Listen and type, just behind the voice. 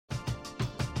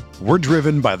We're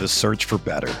driven by the search for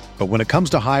better. But when it comes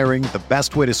to hiring, the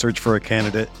best way to search for a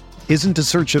candidate isn't to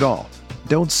search at all.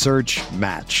 Don't search,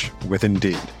 match with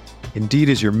Indeed. Indeed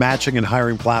is your matching and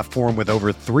hiring platform with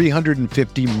over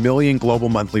 350 million global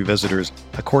monthly visitors,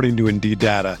 according to Indeed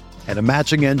data, and a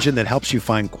matching engine that helps you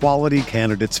find quality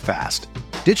candidates fast.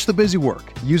 Ditch the busy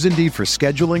work. Use Indeed for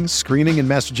scheduling, screening, and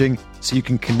messaging so you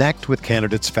can connect with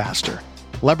candidates faster.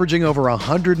 Leveraging over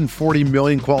 140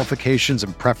 million qualifications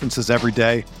and preferences every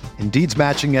day, Indeed's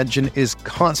matching engine is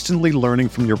constantly learning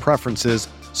from your preferences,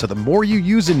 so the more you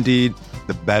use Indeed,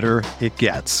 the better it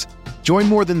gets. Join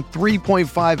more than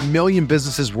 3.5 million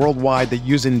businesses worldwide that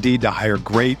use Indeed to hire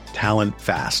great talent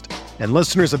fast. And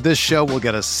listeners of this show will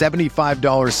get a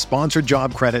 $75 sponsored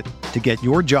job credit to get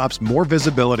your jobs more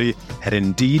visibility at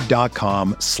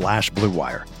Indeed.com/Blue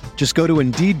Wire. Just go to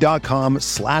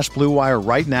Indeed.com/Blue Wire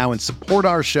right now and support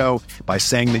our show by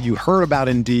saying that you heard about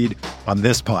Indeed on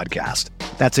this podcast.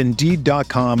 That's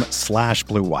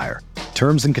Indeed.com/Blue Wire.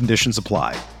 Terms and conditions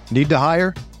apply. Need to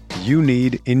hire? You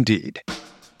need Indeed.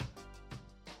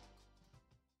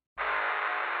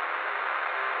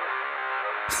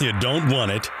 You don't want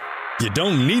it, you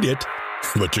don't need it,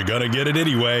 but you're gonna get it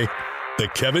anyway. The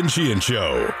Kevin Sheehan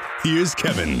Show. Here's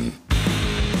Kevin.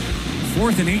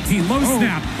 4th and 18, low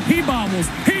snap. He bobbles.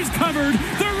 He's covered.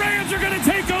 The Rams are going to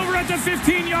take over at the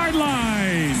 15-yard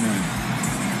line.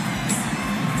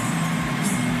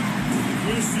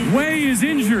 Way is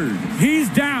injured. He's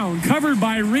down, covered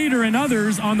by Reeder and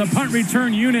others on the punt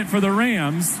return unit for the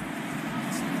Rams.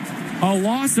 A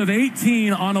loss of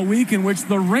 18 on a week in which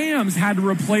the Rams had to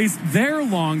replace their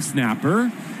long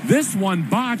snapper. This one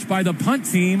botched by the punt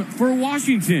team for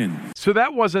Washington. So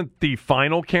that wasn't the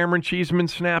final Cameron Cheesman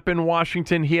snap in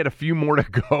Washington. He had a few more to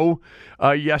go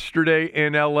yesterday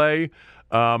in L.A.,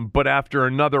 but after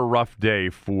another rough day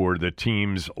for the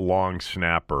team's long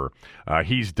snapper,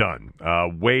 he's done.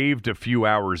 Waived a few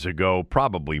hours ago,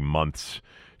 probably months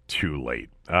too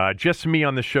late. Just me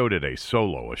on the show today,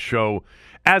 solo, a show,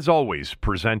 as always,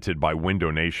 presented by Window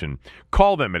Nation.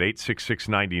 Call them at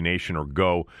 866-90-NATION or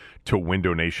go to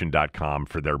windownation.com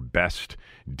for their best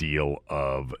deal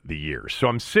of the year. So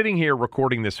I'm sitting here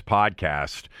recording this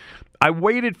podcast. I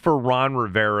waited for Ron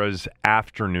Rivera's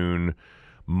afternoon,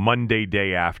 Monday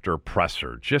day after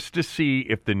presser, just to see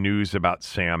if the news about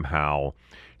Sam Howell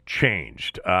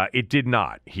changed. It did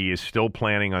not. He is still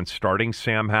planning on starting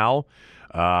Sam Howell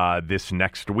this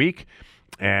next week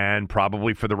and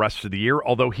probably for the rest of the year,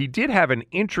 although he did have an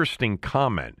interesting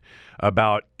comment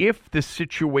about if the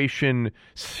situation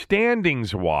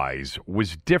standings-wise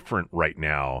was different right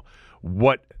now,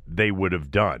 what they would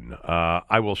have done.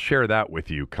 I will share that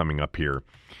with you coming up here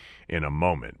in a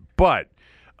moment. But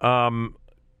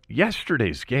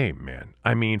yesterday's game, man,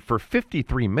 I mean, for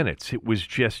 53 minutes, it was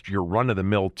just your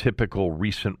run-of-the-mill typical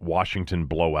recent Washington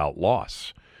blowout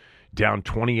loss. Down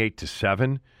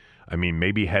 28-7. I mean,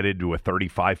 maybe headed to a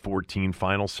 35-14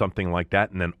 final, something like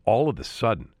that. And then all of a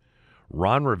sudden,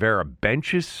 Ron Rivera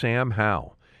benches Sam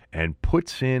Howell and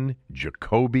puts in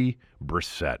Jacoby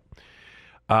Brissett.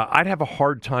 I'd have a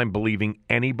hard time believing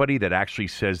anybody that actually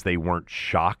says they weren't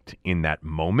shocked in that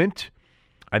moment.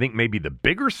 I think maybe the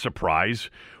bigger surprise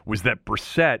was that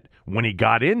Brissett, when he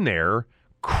got in there,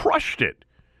 crushed it.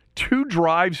 2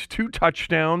 drives, 2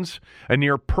 touchdowns, a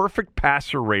near perfect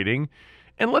passer rating.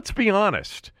 And let's be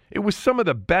honest, it was some of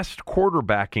the best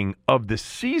quarterbacking of the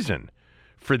season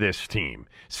for this team.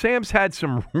 Sam's had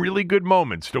some really good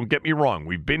moments, don't get me wrong.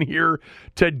 We've been here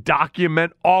to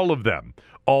document all of them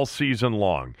all season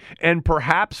long. And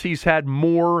perhaps he's had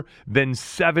more than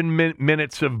 7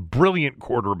 minutes of brilliant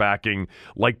quarterbacking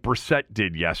like Brissett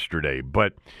did yesterday.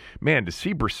 But, man, to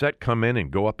see Brissett come in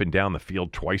and go up and down the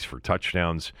field twice for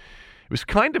touchdowns, it was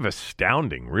kind of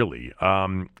astounding, really.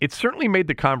 It certainly made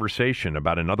the conversation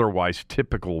about an otherwise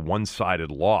typical one-sided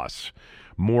loss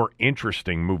more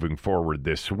interesting moving forward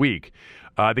this week.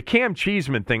 The Cam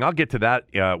Cheesman thing, I'll get to that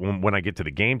when I get to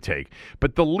the game take.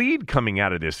 But the lead coming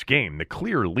out of this game, the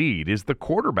clear lead, is the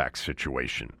quarterback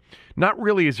situation. Not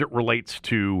really as it relates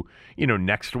to,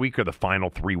 next week or the final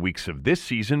 3 weeks of this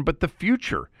season, but the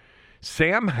future.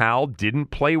 Sam Howell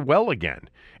didn't play well again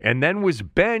and then was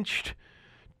benched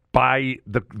by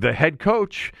the head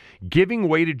coach, giving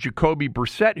way to Jacoby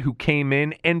Brissett, who came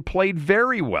in and played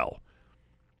very well.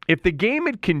 If the game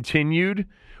had continued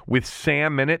with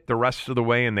Sam in it the rest of the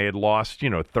way and they had lost,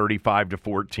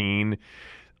 35-14,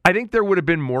 I think there would have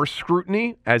been more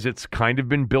scrutiny, as it's kind of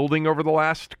been building over the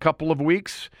last couple of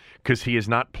weeks, because he has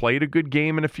not played a good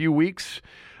game in a few weeks.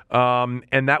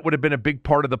 And that would have been a big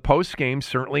part of the post game,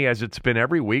 certainly, as it's been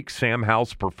every week, Sam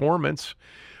Howell's performance.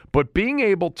 But being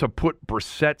able to put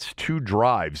Brissett's 2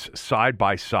 drives side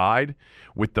by side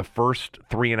with the first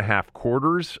 3.5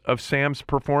 quarters of Sam's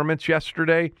performance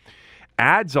yesterday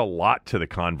adds a lot to the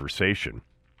conversation.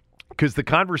 Because the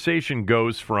conversation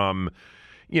goes from,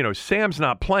 Sam's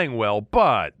not playing well,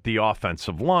 but the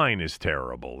offensive line is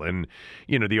terrible. And,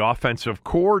 the offensive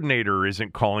coordinator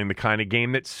isn't calling the kind of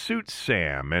game that suits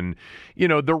Sam. And,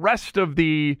 the rest of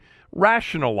the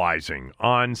rationalizing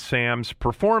on Sam's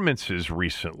performances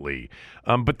recently.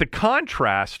 But the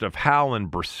contrast of Howell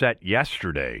and Brissett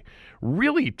yesterday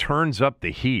really turns up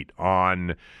the heat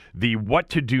on the what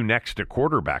to do next at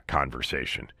quarterback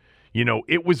conversation.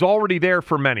 It was already there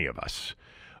for many of us.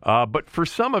 But for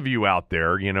some of you out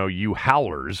there, you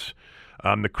howlers,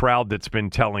 the crowd that's been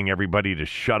telling everybody to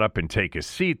shut up and take a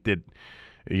seat, that,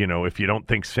 if you don't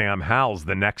think Sam Howell's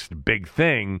the next big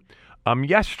thing,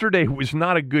 yesterday was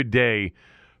not a good day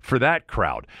for that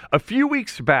crowd. A few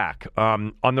weeks back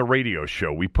on the radio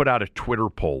show, we put out a Twitter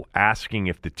poll asking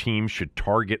if the team should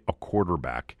target a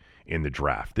quarterback in the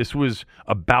draft. This was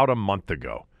about a month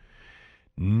ago.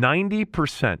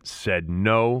 90% said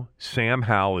no, Sam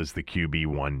Howell is the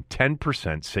QB1.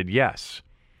 10% said yes.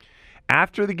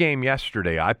 After the game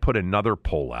yesterday, I put another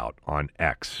poll out on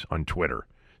X, on Twitter.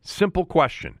 Simple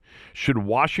question. Should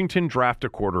Washington draft a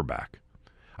quarterback?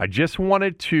 I just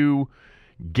wanted to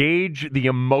gauge the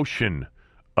emotion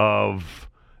of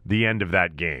the end of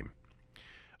that game.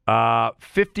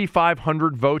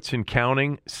 5,500 votes and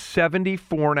counting.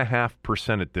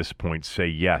 74.5% at this point say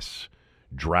yes,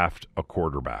 draft a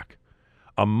quarterback.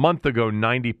 A month ago,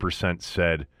 90%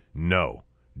 said no,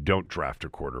 don't draft a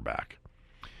quarterback.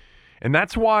 And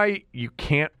that's why you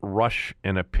can't rush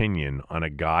an opinion on a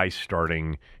guy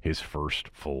starting his first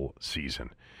full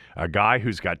season. A guy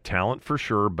who's got talent for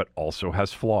sure, but also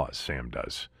has flaws, Sam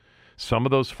does. Some of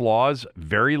those flaws,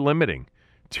 very limiting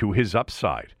to his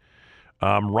upside.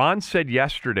 Ron said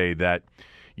yesterday that,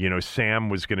 Sam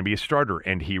was going to be a starter,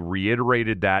 and he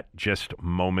reiterated that just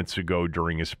moments ago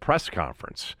during his press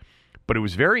conference. But it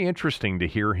was very interesting to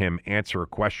hear him answer a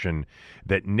question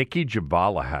that Nikki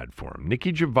Javala had for him.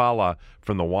 Nikki Javala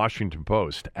from the Washington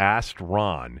Post asked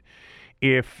Ron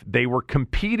if they were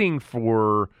competing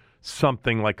for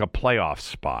something like a playoff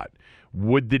spot,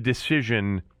 would the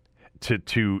decision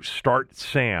to start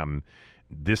Sam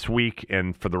this week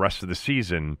and for the rest of the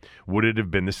season, would it have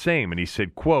been the same? And he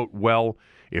said, quote, well,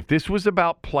 if this was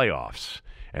about playoffs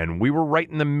and we were right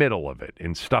in the middle of it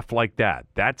and stuff like that,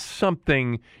 that's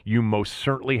something you most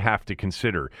certainly have to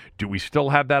consider. Do we still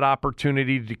have that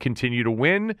opportunity to continue to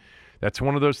win? That's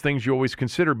one of those things you always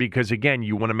consider because, again,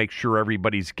 you want to make sure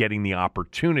everybody's getting the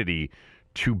opportunity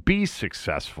to be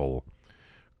successful,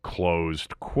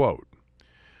 closed quote.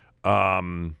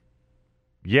 I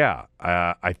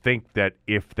think that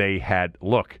if they had,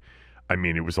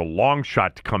 it was a long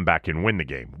shot to come back and win the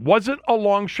game. Wasn't a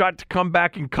long shot to come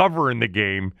back and cover in the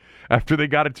game after they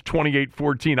got it to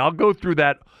 28-14. I'll go through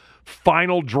that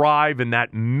final drive and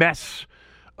that mess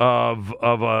of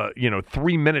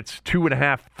 3 minutes,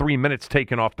 3 minutes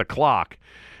taken off the clock,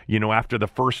 after the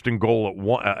first and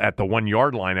goal at the 1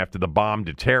 yard line after the bomb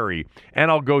to Terry. And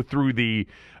I'll go through the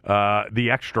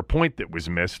extra point that was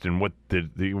missed and what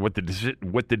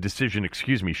the decision,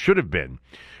 should have been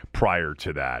prior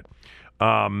to that.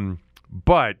 I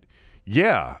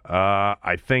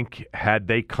think had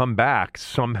they come back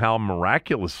somehow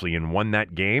miraculously and won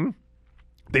that game,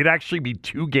 they'd actually be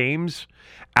 2 games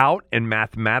out and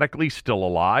mathematically still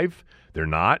alive. They're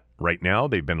not right now.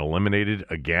 They've been eliminated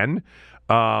again.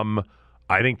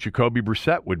 I think Jacoby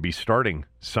Brissett would be starting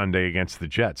Sunday against the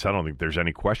Jets. I don't think there's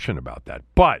any question about that.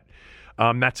 But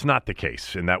that's not the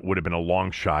case, and that would have been a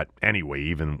long shot anyway,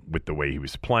 even with the way he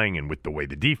was playing and with the way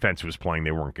the defense was playing.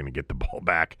 They weren't going to get the ball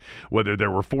back, whether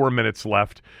there were 4 minutes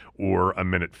left or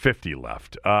 1:50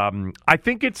 left. I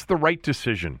think it's the right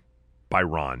decision by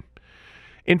Ron.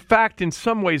 In fact, in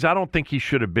some ways, I don't think he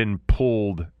should have been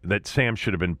pulled, that Sam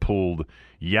should have been pulled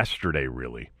yesterday,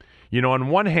 really. On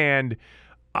one hand,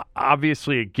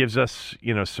 obviously it gives us,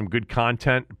 some good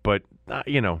content, but,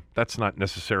 that's not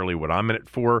necessarily what I'm in it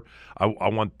for. I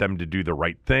want them to do the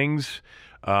right things.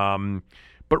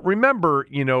 But remember,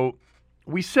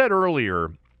 we said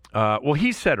earlier,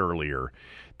 he said earlier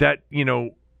that,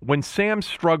 when Sam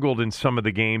struggled in some of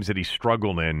the games that he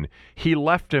struggled in, he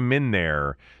left him in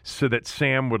there so that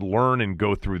Sam would learn and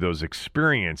go through those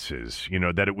experiences,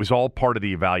 that it was all part of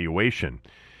the evaluation.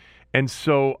 And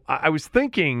so I was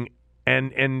thinking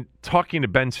and talking to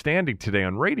Ben Standing today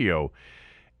on radio,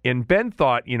 And Ben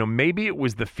thought, maybe it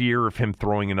was the fear of him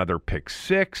throwing another pick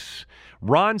six.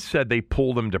 Ron said they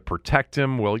pulled him to protect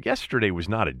him. Well, yesterday was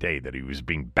not a day that he was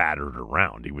being battered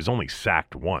around. He was only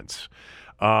sacked once.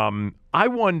 I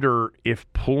wonder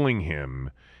if pulling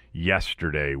him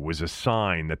yesterday was a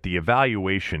sign that the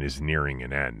evaluation is nearing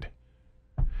an end.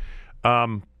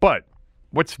 But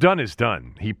what's done is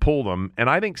done. He pulled him, and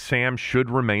I think Sam should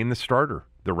remain the starter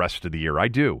the rest of the year. I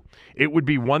do. It would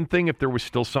be one thing if there was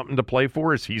still something to play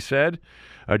for, as he said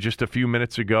just a few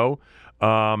minutes ago.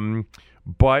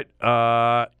 But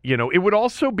it would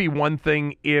also be one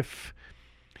thing if,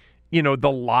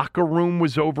 the locker room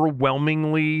was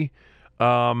overwhelmingly,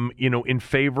 in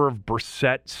favor of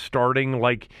Brissett starting.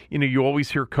 Like, you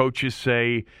always hear coaches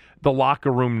say, the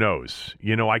locker room knows.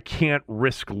 I can't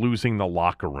risk losing the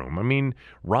locker room. I mean,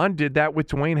 Ron did that with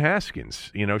Dwayne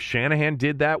Haskins. Shanahan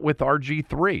did that with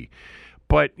RG3.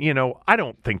 But, I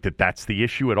don't think that that's the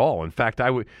issue at all. In fact, I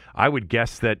would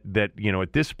guess that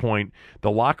at this point,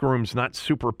 the locker room's not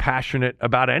super passionate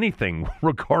about anything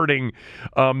regarding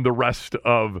the rest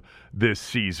of this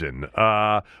season.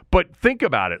 But think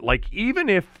about it. Like, even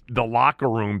if the locker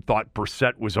room thought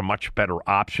Brissett was a much better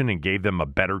option and gave them a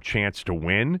better chance to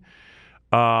win,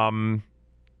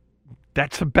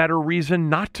 that's a better reason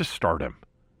not to start him.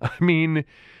 I mean,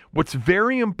 what's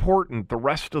very important the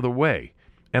rest of the way,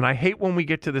 and I hate when we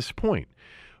get to this point,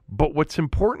 but what's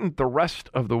important the rest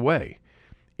of the way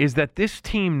is that this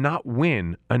team not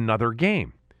win another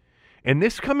game. And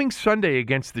this coming Sunday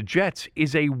against the Jets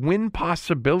is a win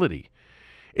possibility.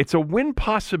 It's a win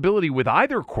possibility with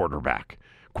either quarterback,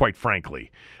 quite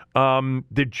frankly.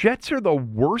 The Jets are the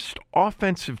worst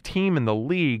offensive team in the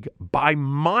league by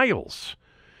miles.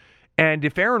 And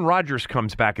if Aaron Rodgers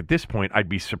comes back at this point, I'd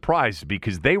be surprised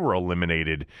because they were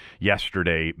eliminated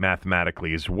yesterday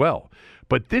mathematically as well.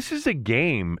 But this is a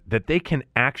game that they can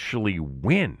actually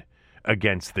win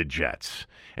against the Jets.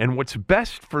 And what's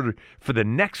best for the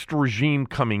next regime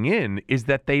coming in is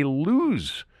that they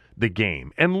lose the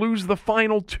game and lose the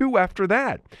final two after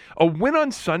that. A win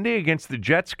on Sunday against the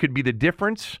Jets could be the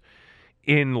difference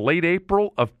in late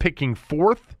April of picking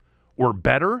fourth or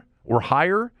better or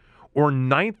higher or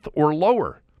ninth or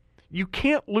lower. You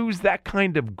can't lose that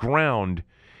kind of ground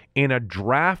in a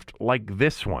draft like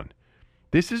this one.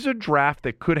 This is a draft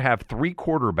that could have three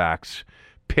quarterbacks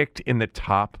picked in the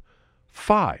top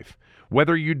five.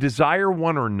 Whether you desire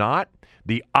one or not,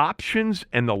 the options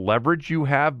and the leverage you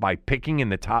have by picking in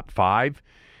the top five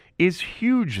is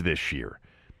huge this year.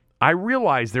 I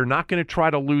realize they're not going to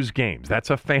try to lose games. That's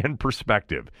a fan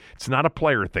perspective. It's not a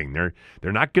player thing. They're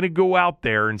not going to go out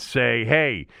there and say,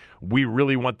 hey, we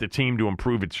really want the team to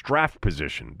improve its draft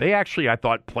position. They actually, I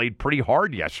thought, played pretty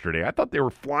hard yesterday. I thought they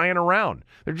were flying around.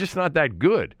 They're just not that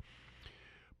good.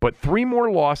 But 3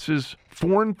 more losses,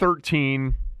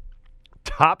 4-13,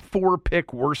 top 4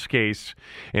 pick worst case,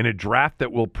 in a draft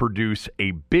that will produce a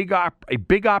big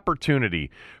opportunity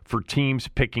for teams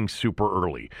picking super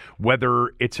early.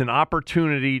 Whether it's an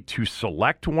opportunity to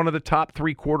select one of the top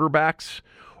 3 quarterbacks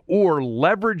or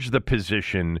leverage the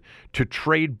position to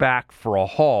trade back for a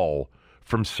haul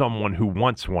from someone who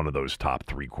wants one of those top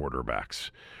 3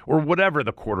 quarterbacks, or whatever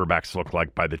the quarterbacks look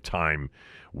like by the time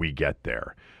we get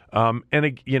there. And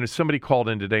somebody called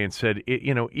in today and said,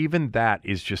 even that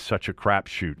is just such a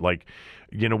crapshoot. Like,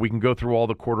 we can go through all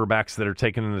the quarterbacks that are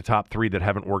taken in the top 3 that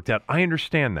haven't worked out. I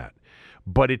understand that,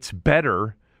 but it's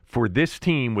better for this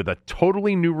team with a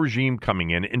totally new regime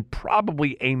coming in and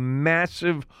probably a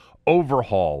massive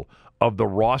overhaul of the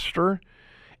roster.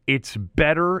 It's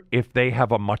better if they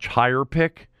have a much higher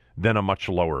pick than a much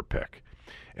lower pick.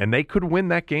 And they could win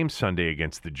that game Sunday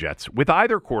against the Jets with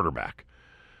either quarterback.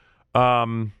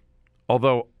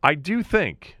 Although I do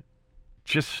think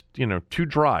just, 2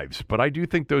 drives, but I do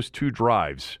think those 2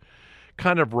 drives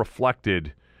kind of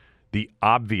reflected the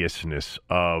obviousness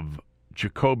of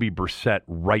Jacoby Brissett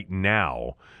right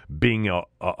now being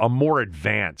a more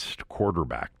advanced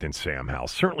quarterback than Sam Howell,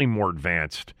 certainly more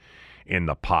advanced in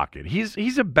the pocket.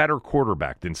 He's a better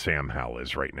quarterback than Sam Howell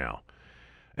is right now.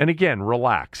 And again,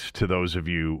 relax to those of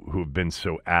you who have been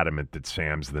so adamant that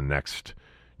Sam's the next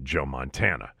Joe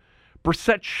Montana.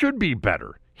 Brissett should be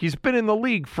better. He's been in the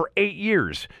league for 8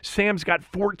 years. Sam's got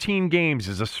 14 games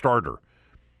as a starter.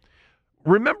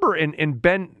 Remember, and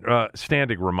Ben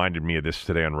Standig reminded me of this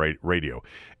today on radio.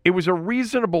 It was a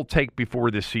reasonable take before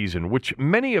this season, which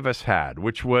many of us had,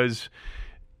 which was,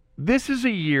 this is a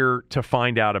year to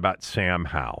find out about Sam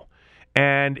Howell.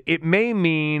 And it may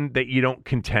mean that you don't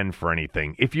contend for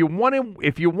anything. If you want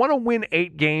to win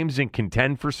 8 games and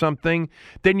contend for something,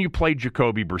 then you play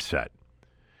Jacoby Brissett.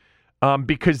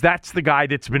 Because that's the guy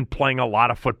that's been playing a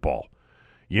lot of football.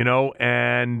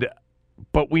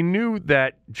 But we knew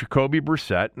that Jacoby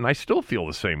Brissett, and I still feel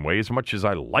the same way, as much as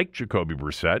I like Jacoby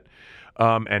Brissett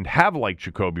and have liked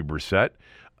Jacoby Brissett,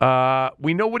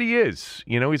 we know what he is.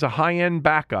 He's a high-end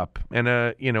backup and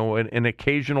an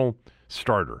occasional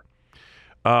starter.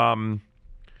 But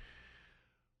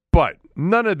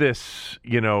none of this,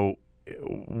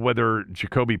 whether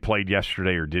Jacoby played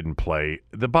yesterday or didn't play,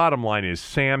 the bottom line is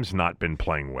Sam's not been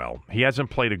playing well. He hasn't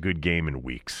played a good game in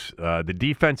weeks. The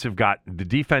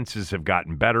defenses have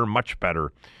gotten better, much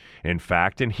better, in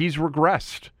fact, and he's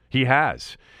regressed. He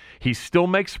has. He still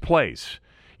makes plays.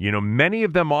 Many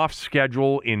of them off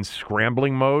schedule in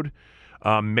scrambling mode.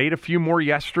 Made a few more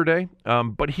yesterday,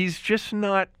 but he's just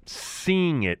not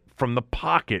seeing it from the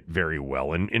pocket very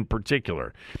well in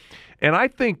particular. And I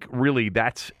think really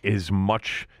that's as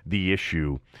much the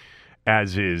issue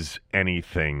as is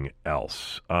anything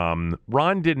else.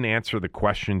 Ron didn't answer the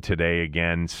question today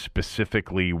again,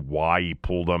 specifically why he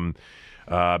pulled him.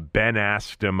 Ben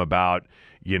asked him about,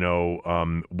 they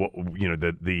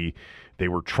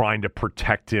were trying to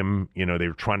protect him. They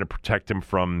were trying to protect him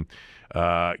from,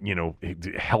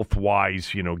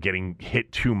 health-wise, getting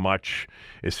hit too much,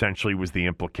 essentially was the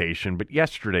implication. But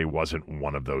yesterday wasn't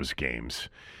one of those games.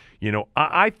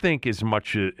 I think as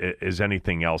much as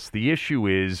anything else, the issue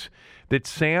is that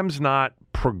Sam's not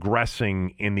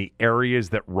progressing in the areas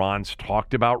that Ron's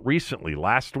talked about recently.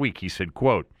 Last week, he said,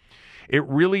 quote, "It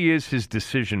really is his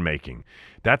decision-making.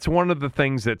 That's one of the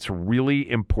things that's really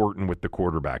important with the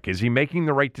quarterback. Is he making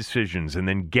the right decisions and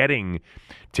then getting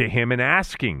to him and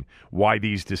asking why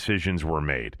these decisions were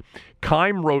made?"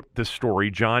 Keim wrote the story,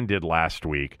 John did last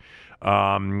week,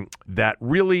 that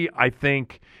really, I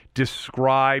think,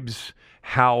 describes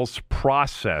Howell's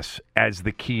process as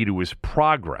the key to his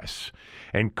progress.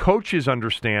 And coaches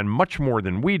understand much more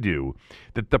than we do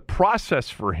that the process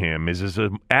for him is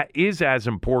as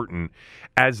important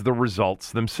as the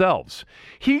results themselves.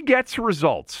 He gets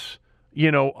results,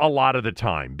 a lot of the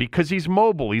time because he's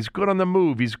mobile, he's good on the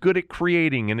move, he's good at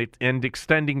creating and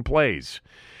extending plays.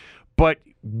 But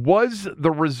was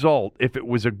the result, if it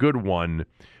was a good one,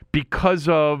 because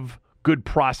of good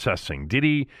processing? Did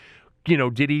he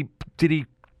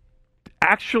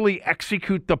actually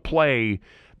execute the play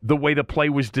the way the play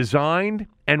was designed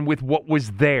and with what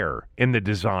was there in the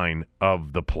design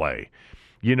of the play?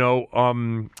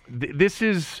 This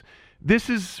is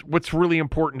what's really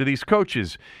important to these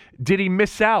coaches. Did he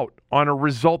miss out on a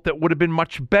result that would have been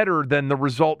much better than the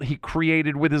result he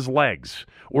created with his legs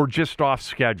or just off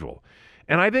schedule?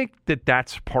 And I think that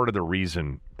that's part of the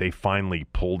reason they finally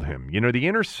pulled him. The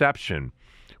interception,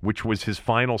 which was his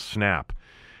final snap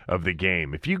of the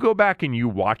game, if you go back and you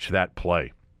watch that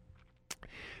play,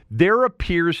 there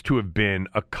appears to have been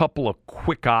a couple of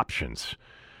quick options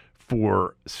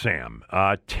for Sam.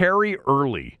 Terry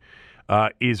Early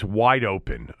is wide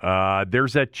open.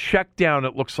 There's a check down,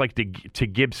 it looks like, to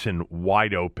Gibson,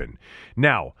 wide open.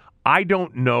 Now, I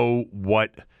don't know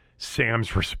what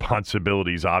Sam's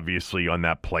responsibilities, obviously, on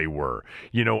that play were.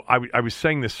 I was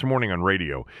saying this morning on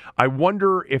radio, I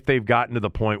wonder if they've gotten to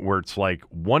the point where it's like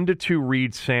 1 to 2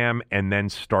 read Sam and then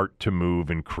start to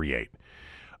move and create,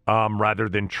 rather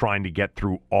than trying to get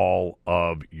through all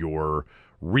of your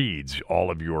reads, all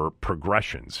of your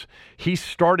progressions. He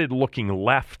started looking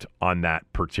left on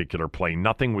that particular play.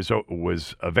 Nothing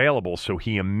was available, so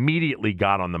he immediately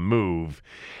got on the move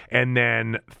and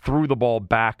then threw the ball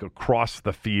back across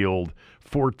the field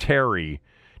for Terry.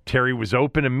 Terry was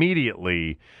open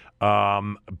immediately,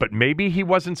 but maybe he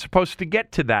wasn't supposed to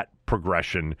get to that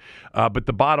progression. But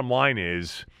the bottom line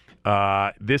is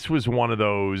this was one of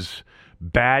those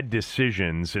bad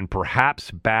decisions and perhaps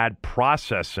bad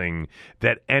processing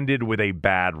that ended with a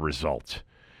bad result.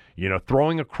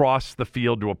 Throwing across the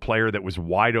field to a player that was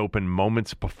wide open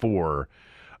moments before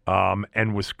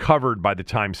and was covered by the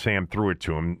time Sam threw it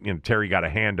to him. Terry got a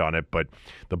hand on it, but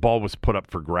the ball was put up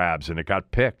for grabs and it got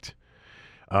picked.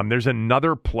 There's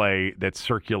another play that's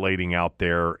circulating out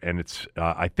there, and it's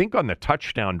I think on the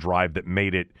touchdown drive that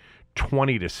made it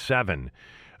 20-7.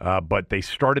 But they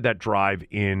started that drive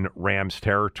in Rams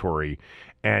territory,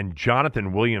 and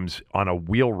Jonathan Williams on a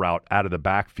wheel route out of the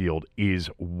backfield is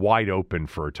wide open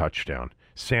for a touchdown.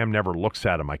 Sam never looks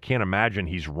at him. I can't imagine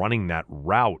he's running that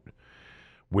route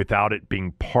without it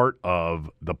being part of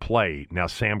the play. Now,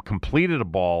 Sam completed a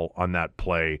ball on that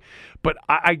play, but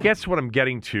I guess what I'm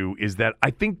getting to is that I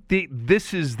think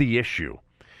this is the issue,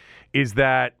 is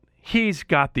that he's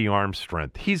got the arm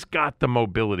strength. He's got the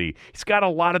mobility. He's got a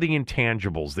lot of the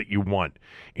intangibles that you want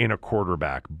in a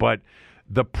quarterback. But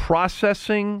the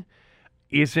processing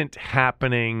isn't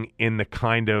happening in the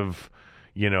kind of,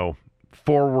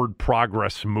 forward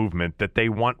progress movement that they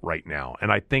want right now.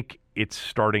 And I think it's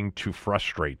starting to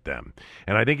frustrate them.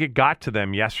 And I think it got to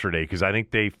them yesterday because I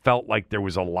think they felt like there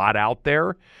was a lot out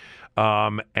there.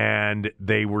 And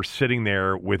they were sitting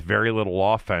there with very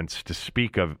little offense to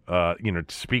speak of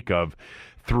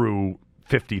through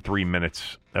 53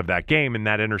 minutes of that game. And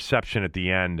that interception at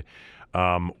the end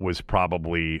was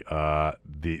probably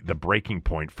the breaking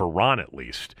point for Ron, at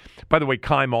least. By the way,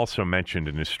 Keim also mentioned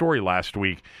in his story last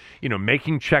week,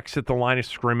 making checks at the line of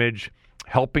scrimmage,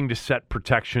 helping to set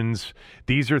protections.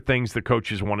 These are things the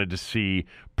coaches wanted to see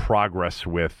progress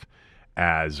with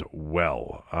as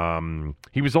well.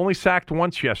 He was only sacked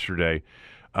once yesterday,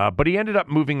 but he ended up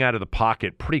moving out of the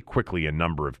pocket pretty quickly a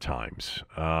number of times.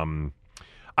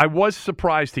 I was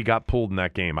surprised he got pulled in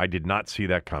that game. I did not see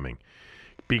that coming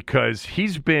because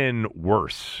he's been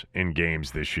worse in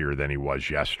games this year than he was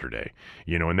yesterday,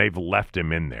 and they've left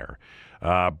him in there.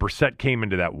 Brissett came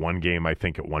into that one game, I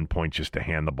think, at one point just to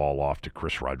hand the ball off to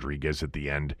Chris Rodriguez at the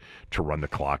end to run the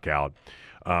clock out.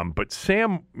 But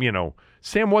Sam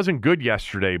wasn't good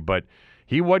yesterday, but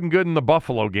he wasn't good in the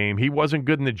Buffalo game. He wasn't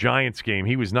good in the Giants game.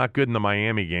 He was not good in the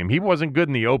Miami game. He wasn't good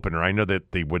in the opener. I know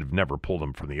that they would have never pulled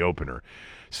him from the opener.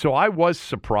 So I was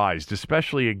surprised,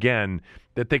 especially, again,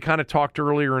 that they kind of talked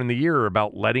earlier in the year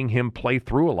about letting him play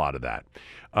through a lot of that.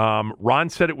 Ron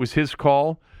said it was his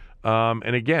call,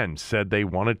 and again, said they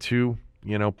wanted to,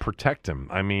 protect him.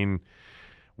 I mean,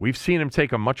 we've seen him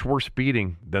take a much worse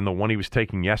beating than the one he was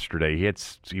taking yesterday.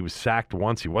 He was sacked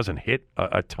once. He wasn't hit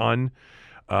a ton.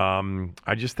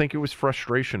 I just think it was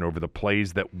frustration over the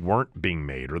plays that weren't being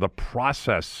made or the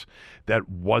process that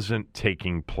wasn't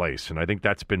taking place. And I think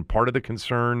that's been part of the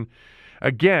concern.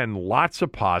 Again, lots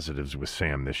of positives with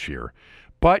Sam this year,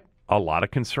 but a lot of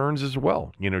concerns as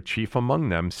well. Chief among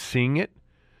them, seeing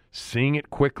it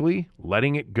quickly,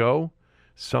 letting it go,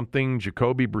 something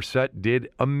Jacoby Brissett did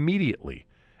immediately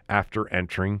after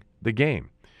entering the game.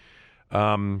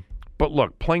 But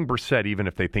look, playing Brissett, even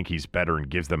if they think he's better and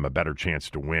gives them a better chance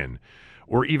to win,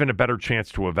 or even a better chance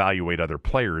to evaluate other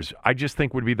players, I just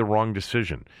think would be the wrong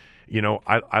decision.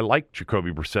 I like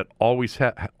Jacoby Brissett, always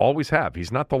have.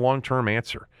 He's not the long-term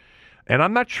answer. And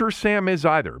I'm not sure Sam is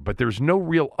either, but there's no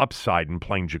real upside in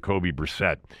playing Jacoby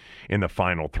Brissett in the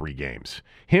final 3 games.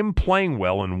 Him playing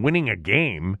well and winning a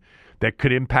game that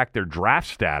could impact their draft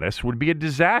status would be a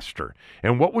disaster.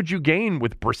 And what would you gain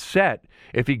with Brissett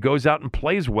if he goes out and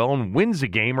plays well and wins a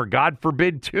game, or God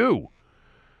forbid, 2?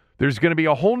 There's going to be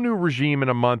a whole new regime in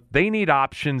a month. They need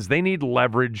options. They need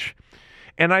leverage.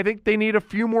 And I think they need a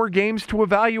few more games to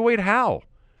evaluate how.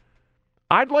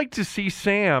 I'd like to see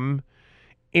Sam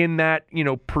in that,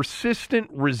 persistent,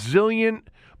 resilient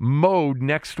mode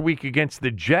next week against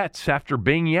the Jets after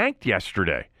being yanked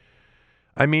yesterday.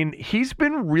 I mean, he's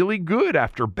been really good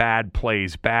after bad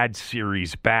plays, bad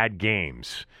series, bad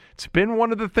games. It's been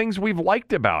one of the things we've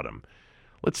liked about him.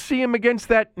 Let's see him against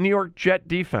that New York Jet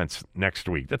defense next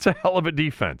week. That's a hell of a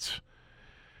defense.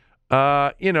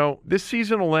 This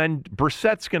season will end.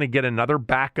 Brissett's going to get another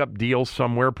backup deal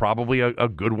somewhere, probably a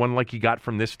good one like he got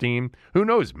from this team. Who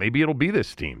knows? Maybe it'll be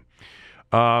this team.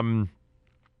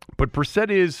 But Brissett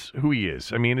is who he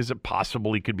is. I mean, is it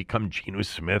possible he could become Geno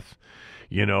Smith?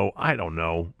 I don't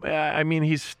know. I mean,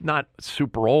 he's not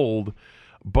super old,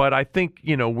 but I think,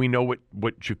 we know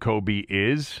what Jacoby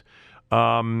is.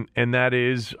 And that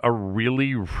is a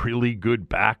really, really good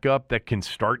backup that can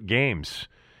start games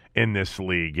in this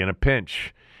league in a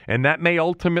pinch. And that may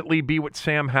ultimately be what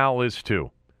Sam Howell is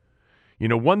too.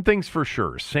 One thing's for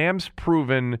sure. Sam's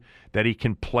proven that he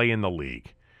can play in the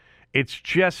league. It's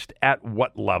just at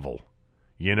what level,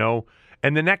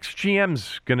 And the next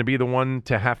GM's going to be the one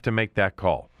to have to make that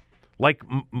call. Like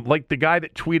the guy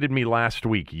that tweeted me last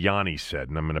week, Yanni said,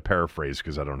 and I'm going to paraphrase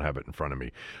because I don't have it in front of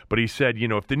me, but he said,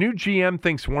 if the new GM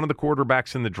thinks one of the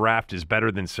quarterbacks in the draft is better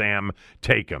than Sam,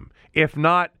 take him. If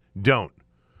not, don't.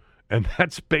 And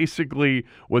that's basically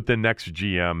what the next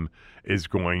GM is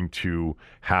going to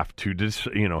have to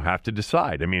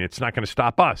decide. I mean, it's not going to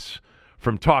stop us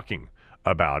from talking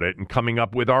about it and coming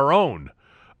up with our own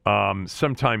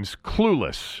sometimes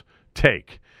clueless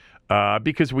take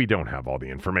because we don't have all the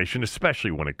information,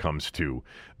 especially when it comes to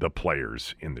the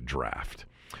players in the draft.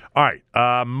 All right,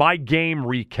 my game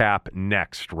recap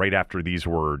next, right after these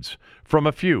words from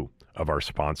a few of our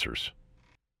sponsors.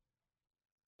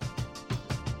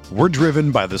 We're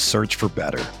driven by the search for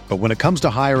better. But when it comes to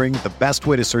hiring, the best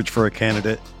way to search for a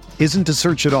candidate isn't to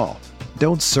search at all.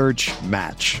 Don't search,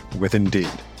 match with Indeed.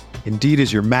 Indeed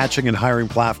is your matching and hiring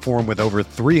platform with over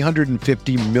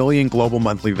 350 million global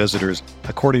monthly visitors,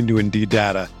 according to Indeed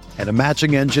data, and a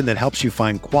matching engine that helps you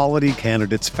find quality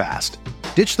candidates fast.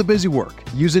 Ditch the busy work.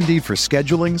 Use Indeed for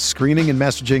scheduling, screening, and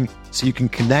messaging so you can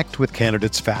connect with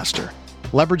candidates faster.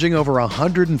 Leveraging over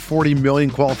 140 million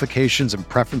qualifications and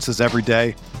preferences every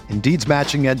day, Indeed's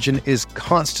matching engine is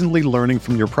constantly learning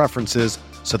from your preferences,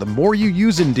 so the more you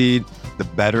use Indeed, the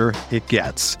better it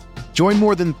gets. Join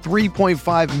more than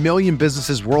 3.5 million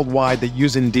businesses worldwide that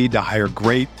use Indeed to hire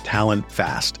great talent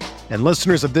fast. And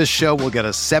listeners of this show will get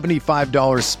a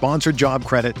 $75 sponsored job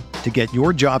credit to get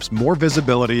your jobs more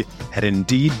visibility at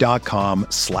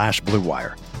Indeed.com/Blue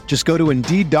Wire. Just go to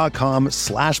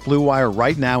Indeed.com/Blue Wire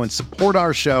right now and support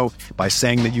our show by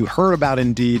saying that you heard about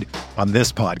Indeed on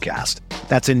this podcast.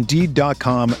 That's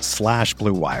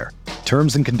Indeed.com/Blue Wire.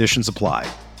 Terms and conditions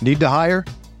apply. Need to hire?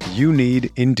 You need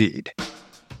Indeed.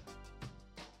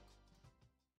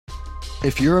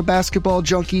 If you're a basketball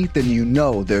junkie, then you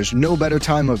know there's no better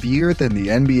time of year than the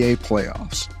NBA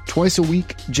playoffs. Twice a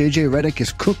week, JJ Redick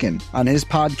is cooking on his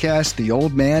podcast, The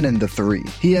Old Man and the Three.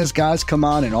 He has guys come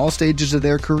on in all stages of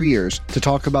their careers to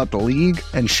talk about the league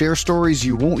and share stories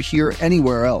you won't hear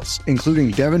anywhere else,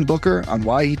 including Devin Booker on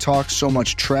why he talks so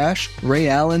much trash, Ray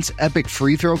Allen's epic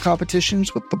free throw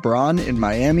competitions with LeBron in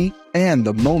Miami, and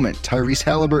the moment Tyrese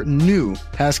Halliburton knew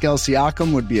Pascal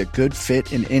Siakam would be a good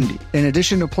fit in Indy. In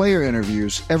addition to player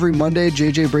interviews, every Monday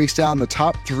JJ breaks down the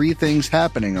top 3 things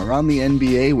happening around the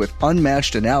NBA with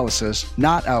unmatched analysis,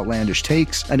 not outlandish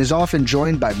takes, and is often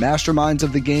joined by masterminds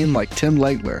of the game like Tim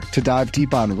Legler to dive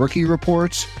deep on rookie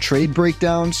reports, trade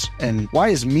breakdowns, and why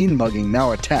is mean mugging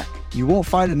now a tech? You won't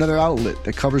find another outlet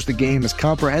that covers the game as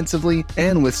comprehensively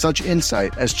and with such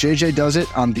insight as JJ does it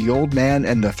on The Old Man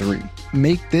and the Three.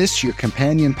 Make this your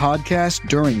companion podcast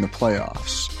during the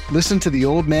playoffs. Listen to The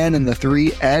Old Man and the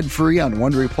Three ad-free on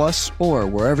Wondery Plus or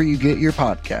wherever you get your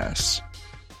podcasts.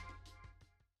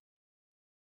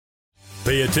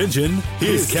 Pay attention.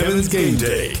 Here's Kevin's Game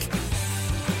Take.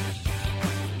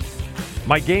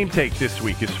 My Game Take this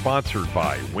week is sponsored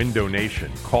by Window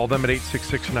Nation. Call them at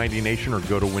 866-90Nation or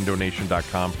go to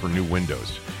windownation.com for new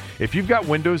windows. If you've got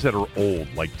windows that are old,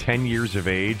 like 10 years of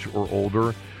age or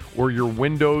older, or your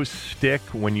windows stick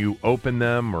when you open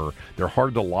them, or they're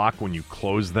hard to lock when you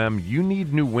close them, you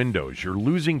need new windows. You're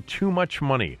losing too much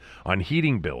money on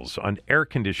heating bills, on air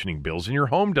conditioning bills, and your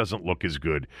home doesn't look as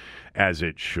good as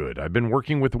it should. I've been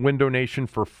working with Window Nation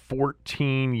for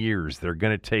 14 years. They're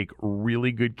going to take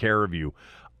really good care of you.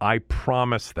 I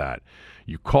promise that.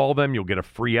 You call them, you'll get a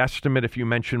free estimate if you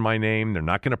mention my name. They're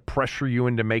not going to pressure you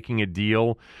into making a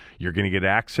deal. You're going to get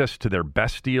access to their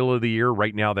best deal of the year.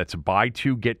 Right now, that's buy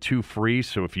 2, get 2 free.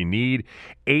 So if you need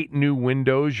 8 new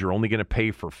windows, you're only going to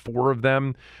pay for 4 of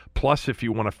them. Plus, if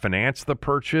you want to finance the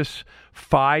purchase,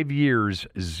 5 years,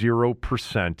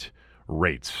 0%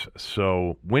 rates.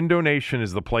 So Window Nation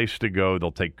is the place to go.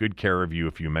 They'll take good care of you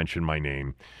if you mention my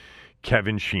name.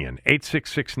 Kevin Sheehan,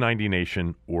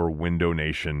 866-90Nation or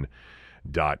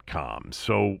windownation.com.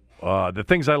 So the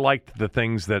things I liked, the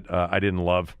things that I didn't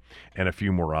love, and a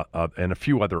few more and a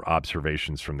few other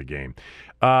observations from the game.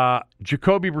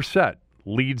 Jacoby Brissett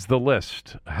leads the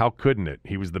list. How couldn't it?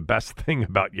 He was the best thing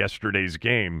about yesterday's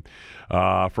game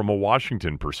from a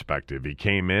Washington perspective. He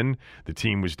came in, the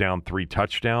team was down 3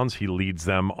 touchdowns. He leads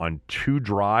them on 2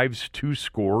 drives, 2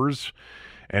 scores.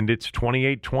 And it's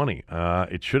 28-20.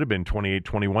 It should have been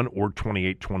 28-21 or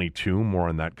 28-22. More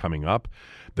on that coming up.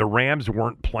 The Rams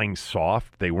weren't playing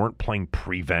soft. They weren't playing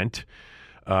prevent.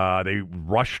 They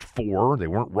rushed 4. They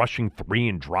weren't rushing 3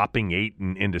 and dropping 8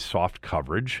 into soft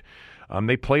coverage.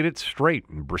 They played it straight.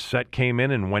 And Brissett came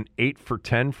in and went 8 for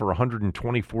 10 for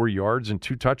 124 yards and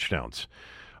 2 touchdowns.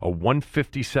 A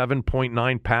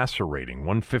 157.9 passer rating.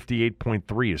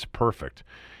 158.3 is perfect.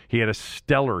 He had a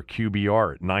stellar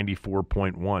QBR at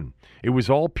 94.1. It was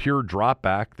all pure drop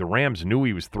back. The Rams knew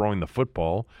he was throwing the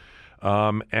football,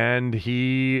 and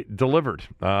he delivered.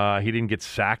 He didn't get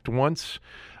sacked once.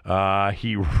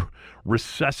 He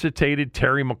resuscitated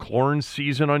Terry McLaurin's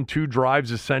season on 2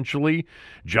 drives, essentially.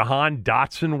 Jahan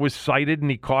Dotson was cited,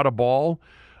 and he caught a ball.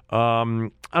 I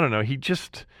don't know. He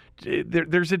just...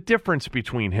 There's a difference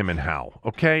between him and Howell,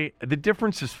 okay? The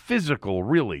difference is physical,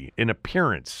 really, in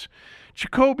appearance.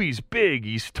 Jacoby's big,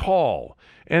 he's tall,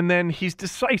 and then he's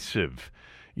decisive,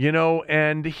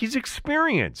 and he's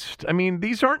experienced. I mean,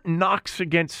 these aren't knocks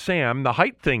against Sam. The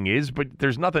height thing is, but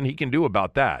there's nothing he can do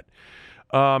about that.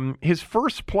 His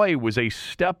first play was a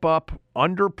step up,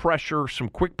 under pressure, some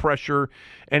quick pressure,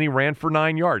 and he ran for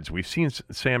 9 yards. We've seen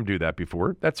Sam do that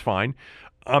before. That's fine.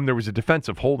 There was a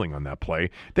defensive holding on that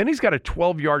play. Then he's got a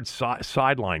 12-yard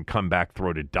sideline comeback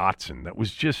throw to Dotson that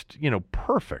was just,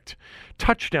 perfect.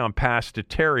 Touchdown pass to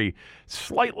Terry,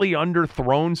 slightly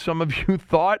underthrown, some of you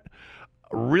thought.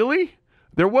 Really?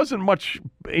 there wasn't much,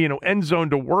 end zone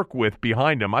to work with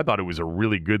behind him. I thought it was a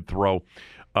really good throw.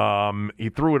 He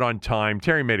threw it on time.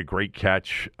 Terry made a great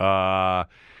catch.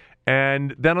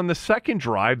 And then on the second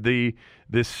drive, the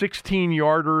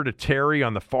 16-yarder to Terry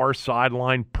on the far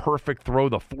sideline, perfect throw.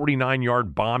 The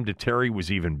 49-yard bomb to Terry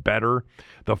was even better.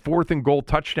 The 4th and goal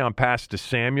touchdown pass to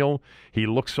Samuel. He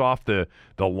looks off the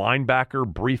linebacker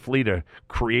briefly to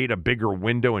create a bigger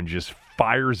window and just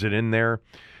fires it in there.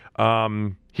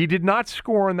 He did not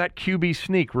score on that QB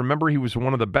sneak. Remember, he was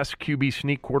one of the best QB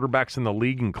sneak quarterbacks in the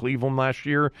league in Cleveland last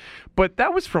year. But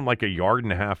that was from like a yard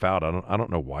and a half out. I don't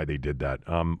know why they did that.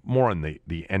 More on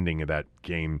the ending of that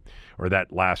game or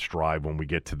that last drive when we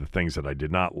get to the things that I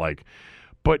did not like.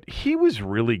 But he was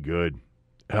really good.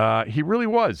 He really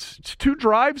was. It's 2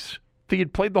 drives. If he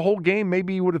had played the whole game,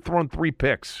 maybe he would have thrown 3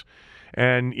 picks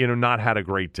and, not had a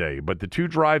great day. But the 2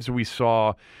 drives we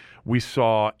saw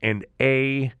an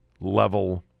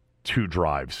A-level 2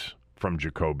 drives from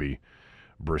Jacoby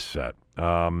Brissett.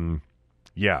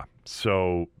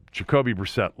 So Jacoby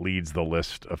Brissett leads the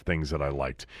list of things that I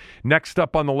liked. Next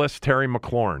up on the list, Terry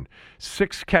McLaurin.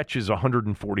 6 catches,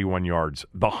 141 yards.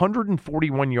 The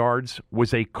 141 yards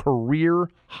was a career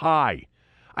high.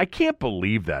 I can't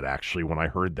believe that, actually, when I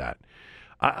heard that.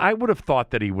 I would have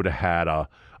thought that he would have had a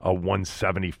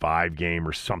 175 game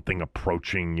or something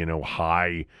approaching,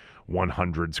 high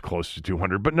 100s, close to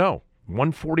 200. But no,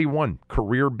 141,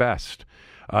 career best.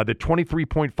 The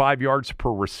 23.5 yards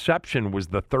per reception was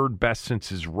the 3rd best since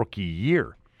his rookie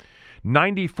year.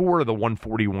 94 of the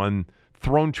 141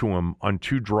 thrown to him on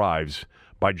 2 drives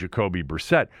by Jacoby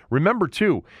Brissett. Remember,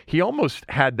 too, he almost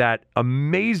had that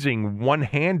amazing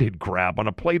one-handed grab on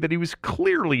a play that he was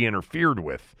clearly interfered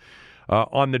with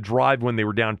on the drive when they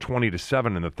were down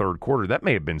 20-7 in the 3rd quarter. That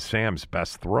may have been Sam's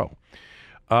best throw.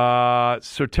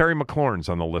 So Terry McLaurin's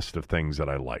on the list of things that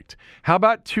I liked. How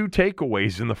about 2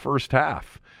 takeaways in the first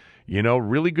half?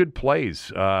 Really good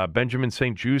plays. Benjamin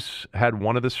St. Juste had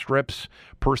one of the strips.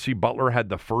 Percy Butler had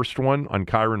the first one on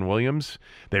Kyron Williams.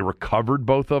 They recovered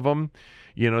both of them.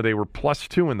 They were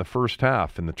 +2 in the first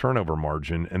half in the turnover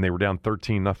margin, and they were down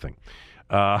 13-0.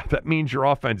 That means your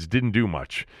offense didn't do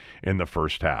much in the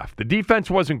first half. The defense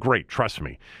wasn't great, trust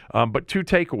me. But 2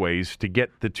 takeaways, to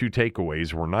get the 2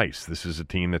 takeaways were nice. This is a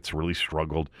team that's really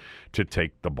struggled to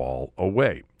take the ball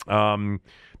away.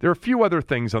 There are a few other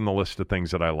things on the list of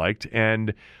things that I liked,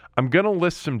 and I'm going to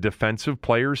list some defensive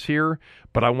players here,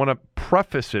 but I want to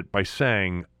preface it by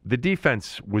saying the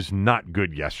defense was not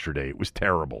good yesterday. It was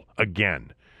terrible,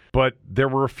 again. But there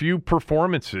were a few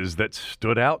performances that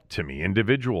stood out to me,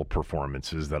 individual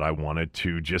performances that I wanted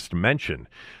to just mention.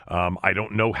 I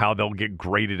don't know how they'll get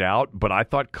graded out, but I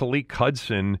thought Khaleke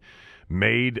Hudson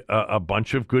made a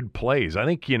bunch of good plays. I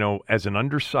think, as an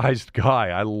undersized guy,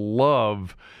 I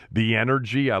love the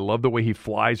energy. I love the way he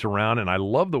flies around, and I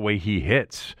love the way he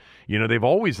hits. They've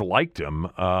always liked him.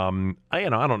 I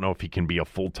don't know if he can be a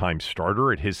full-time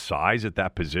starter at his size at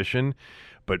that position.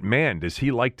 But, man, does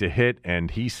he like to hit,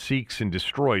 and he seeks and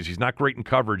destroys. He's not great in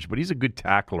coverage, but he's a good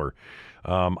tackler.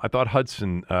 I thought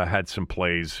Hudson had some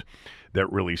plays that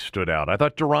really stood out. I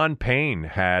thought Deron Payne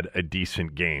had a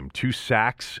decent game. 2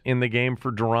 sacks in the game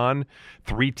for Deron,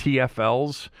 3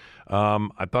 TFLs.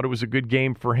 I thought it was a good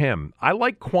game for him. I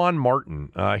like Quan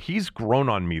Martin. He's grown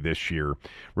on me this year.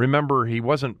 Remember, he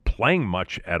wasn't playing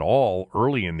much at all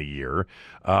early in the year.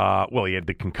 He had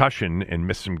the concussion and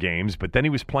missed some games, but then he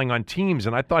was playing on teams,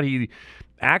 and I thought he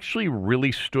actually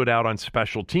really stood out on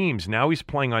special teams. Now he's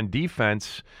playing on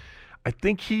defense. I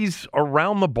think he's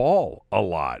around the ball a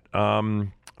lot.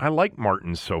 I like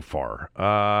Martin so far.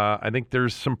 I think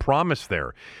there's some promise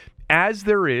there, as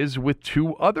there is with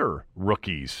 2 other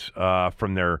rookies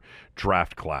from their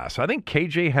draft class. I think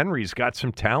KJ Henry's got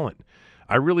some talent.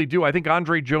 I really do. I think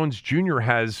Andre Jones Jr.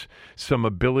 has some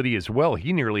ability as well.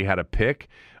 He nearly had a pick.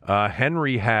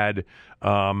 Henry had,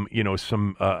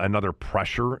 some another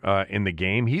pressure in the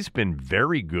game. He's been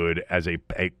very good as a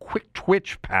quick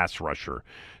twitch pass rusher,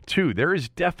 too. There is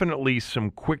definitely some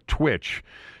quick twitch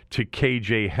to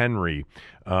KJ Henry.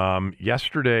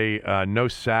 Yesterday, no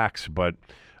sacks, but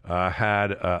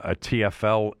had a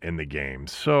TFL in the game.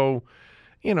 So,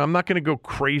 I'm not going to go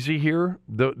crazy here.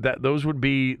 Those would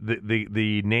be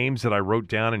the names that I wrote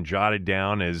down and jotted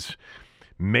down as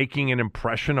making an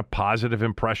impression, a positive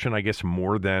impression, I guess,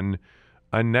 more than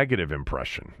a negative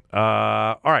impression.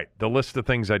 All right, the list of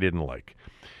things I didn't like.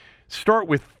 Start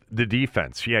with the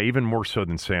defense. Yeah, even more so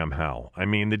than Sam Howell. I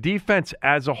mean, the defense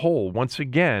as a whole, once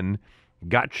again,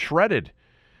 got shredded.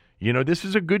 This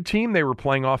is a good team they were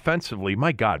playing offensively.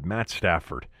 My God, Matt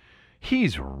Stafford.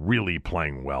 He's really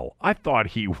playing well. I thought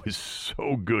he was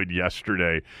so good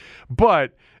yesterday.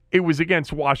 But it was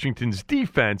against Washington's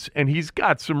defense, and he's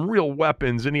got some real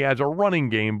weapons, and he has a running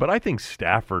game. But I think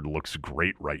Stafford looks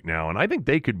great right now, and I think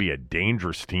they could be a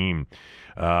dangerous team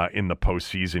in the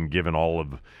postseason given all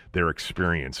of their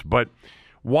experience. But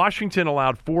Washington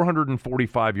allowed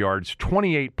 445 yards,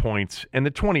 28 points, and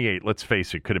the 28, let's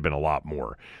face it, could have been a lot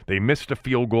more. They missed a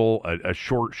field goal, a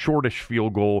shortish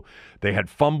field goal. They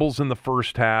had fumbles in the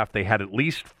first half. They had at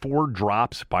least 4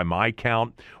 drops by my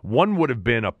count. One would have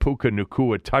been a Puka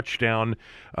Nacua touchdown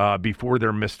before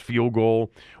their missed field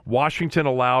goal. Washington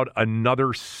allowed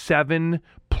another 7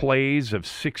 plays of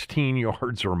 16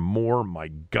 yards or more. My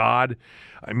God.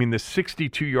 I mean, the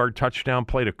 62-yard touchdown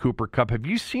play to Cooper Kupp. Have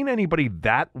you seen anybody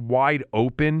that wide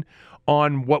open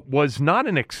on what was not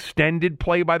an extended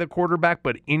play by the quarterback,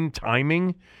 but in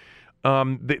timing?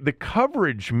 The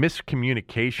coverage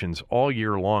miscommunications all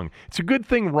year long. It's a good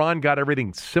thing Ron got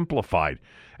everything simplified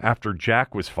after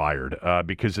Jack was fired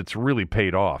because it's really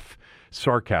paid off.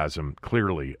 Sarcasm,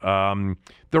 clearly.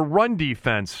 The run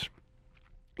defense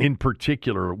in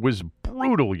particular was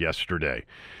brutal yesterday.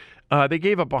 They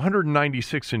gave up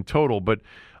 196 in total, but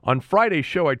on Friday's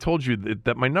show, I told you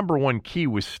that my number one key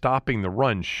was stopping the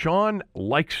run. Sean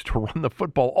likes to run the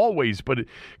football always, but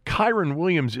Kyron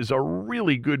Williams is a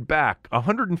really good back.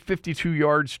 152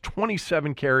 yards,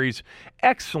 27 carries,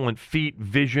 excellent feet,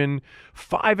 vision,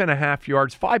 5.5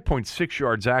 yards, 5.6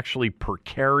 yards actually per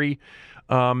carry.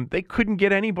 They couldn't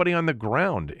get anybody on the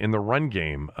ground in the run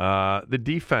game. The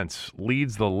defense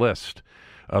leads the list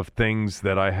of things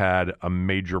that I had a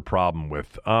major problem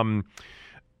with.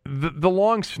 The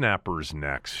long snappers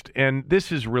next, and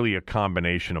this is really a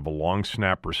combination of a long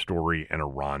snapper story and a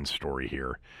Ron story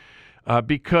here,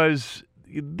 because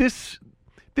this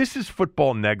is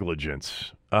football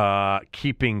negligence,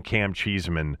 keeping Cam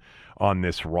Cheesman on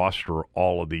this roster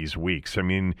all of these weeks. I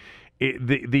mean,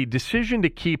 the decision to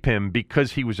keep him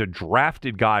because he was a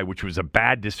drafted guy, which was a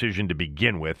bad decision to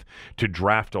begin with, to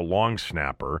draft a long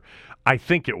snapper. I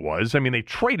think it was. I mean, they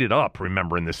traded up,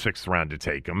 remember, in the 6th round to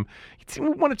take him.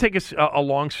 You want to take a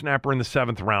long snapper in the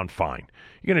 7th round, fine.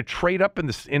 You're going to trade up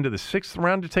into the 6th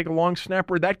round to take a long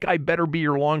snapper? That guy better be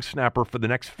your long snapper for the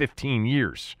next 15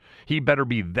 years. He better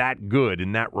be that good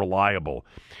and that reliable.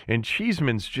 And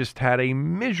Cheeseman's just had a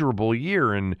miserable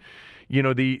year, and you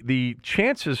know, the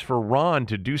chances for Ron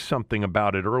to do something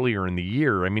about it earlier in the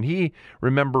year. I mean, he,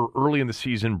 remember, early in the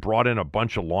season brought in a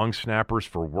bunch of long snappers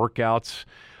for workouts.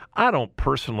 I don't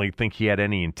personally think he had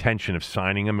any intention of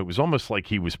signing him. It was almost like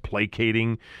he was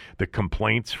placating the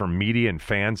complaints from media and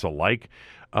fans alike.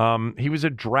 He was a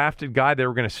drafted guy. They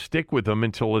were going to stick with him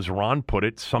until, as Ron put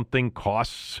it, something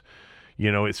costs,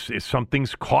 you know, it's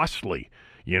something's costly,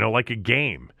 you know, like a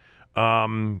game.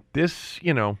 This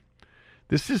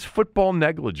is football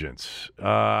negligence.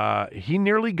 He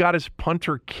nearly got his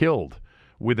punter killed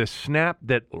with a snap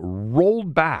that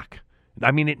rolled back.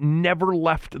 I mean, it never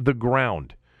left the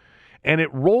ground. And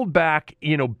it rolled back,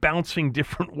 you know, bouncing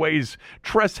different ways.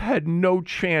 Tress had no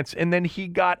chance, and then he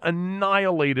got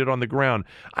annihilated on the ground.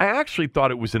 I actually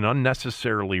thought it was an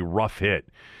unnecessarily rough hit.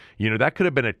 You know, that could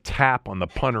have been a tap on the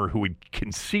punter who had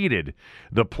conceded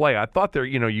the play. I thought there,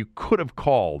 you know, you could have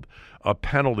called a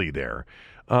penalty there.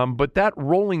 But that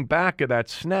rolling back of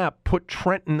that snap put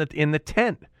Trent in the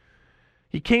tent.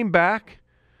 He came back.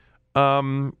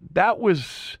 That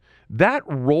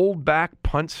rolled back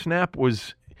punt snap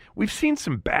was. We've seen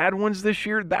some bad ones this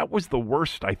year. That was the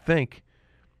worst, I think.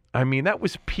 I mean, that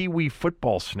was Pee-wee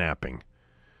football snapping.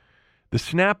 The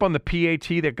snap on the PAT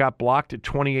that got blocked at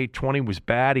 28-20 was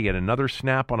bad. He had another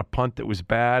snap on a punt that was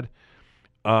bad.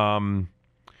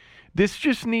 This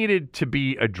just needed to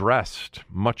be addressed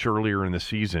much earlier in the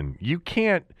season. You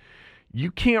can't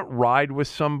ride with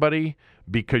somebody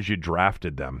because you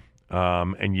drafted them,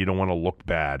 and you don't want to look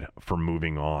bad for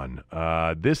moving on.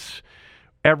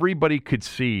 Everybody could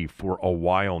see for a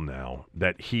while now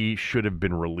that he should have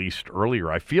been released earlier.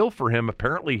 I feel for him.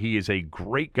 Apparently, he is a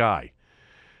great guy,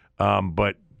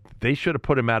 but they should have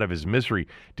put him out of his misery.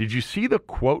 Did you see the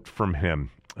quote from him?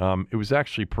 It was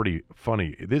actually pretty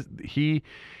funny.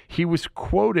 He was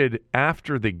quoted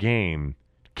after the game,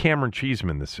 Cameron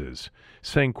Cheesman this is,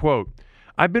 saying, quote,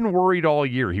 "I've been worried all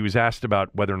year." He was asked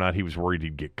about whether or not he was worried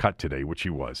he'd get cut today, which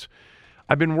he was.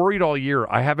 "I've been worried all year.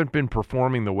 I haven't been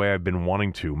performing the way I've been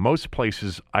wanting to. Most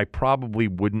places, I probably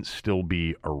wouldn't still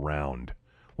be around."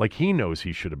 Like, he knows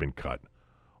he should have been cut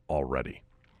already.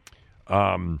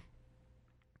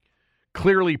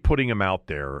 Clearly putting him out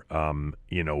there,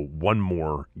 one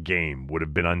more game would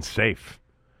have been unsafe.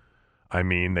 I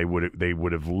mean, they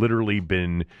would have literally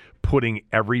been putting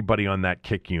everybody on that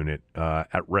kick unit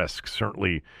at risk.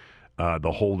 Certainly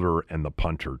the holder and the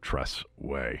punter, Tress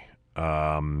Way.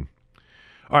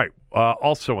 All right.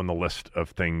 Also on the list of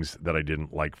things that I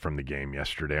didn't like from the game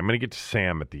yesterday, I'm going to get to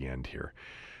Sam at the end here.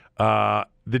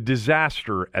 The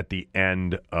disaster at the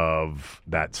end of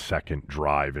that second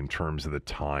drive in terms of the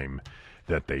time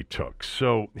that they took.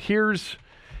 So here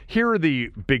are the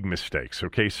big mistakes,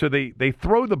 okay? So they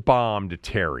throw the bomb to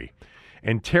Terry,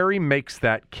 and Terry makes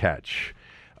that catch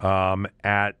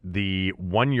at the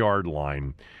 1 yard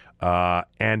line.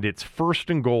 And it's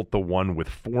first and goal at the 1 with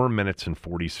 4 minutes and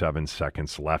 47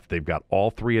 seconds left. They've got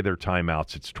all three of their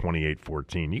timeouts. It's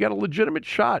 28-14. You got a legitimate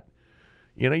shot.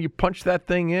 You know, you punch that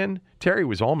thing in. Terry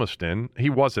was almost in. He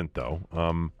wasn't, though.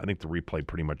 I think the replay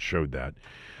pretty much showed that.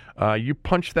 You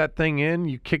punch that thing in.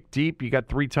 You kick deep. You got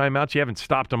 3 timeouts. You haven't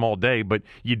stopped them all day, but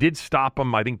you did stop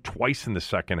them, I think, twice in the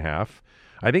second half.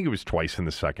 I think it was twice in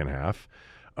the second half.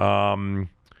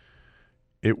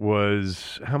 It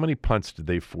was, how many punts did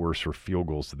they force or field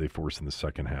goals did they force in the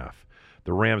second half?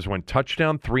 The Rams went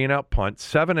touchdown, 3-and-out punt,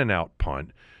 7-and-out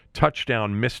punt,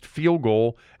 touchdown, missed field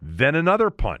goal, then another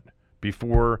punt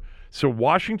before. So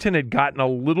Washington had gotten a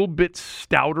little bit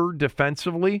stouter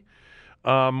defensively,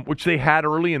 which they had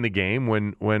early in the game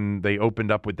when they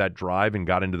opened up with that drive and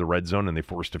got into the red zone and they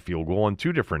forced a field goal on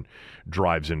 2 different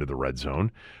drives into the red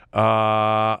zone.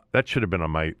 That should have been on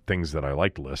my things that I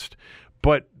liked list.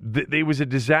 But it was a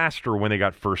disaster when they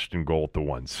got first and goal at the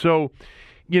 1. So,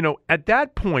 you know, at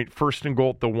that point, first and goal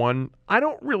at the 1, I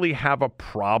don't really have a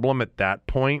problem at that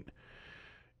point,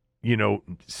 you know,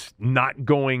 not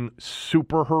going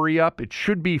super hurry up. It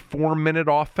should be 4-minute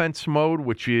offense mode,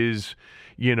 which is,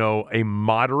 you know, a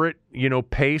moderate, you know,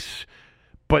 pace.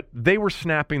 But they were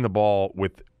snapping the ball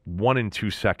with 1 and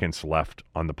 2 seconds left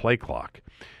on the play clock.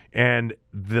 And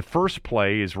the first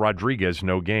play is Rodriguez,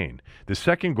 no gain. The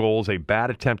second goal is a bad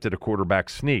attempt at a quarterback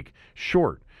sneak,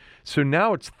 short. So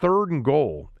now it's 3rd and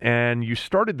goal, and you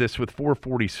started this with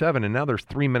 4:47, and now there's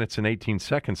 3 minutes and 18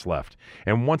 seconds left.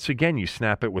 And once again, you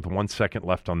snap it with 1 second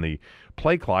left on the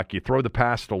play clock. You throw the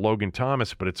pass to Logan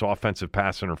Thomas, but it's offensive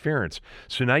pass interference.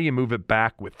 So now you move it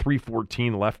back with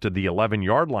 3:14 left to the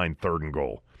 11-yard line, 3rd and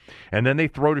goal. And then they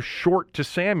throw to short to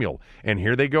Samuel, and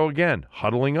here they go again,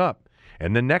 huddling up.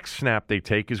 And the next snap they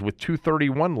take is with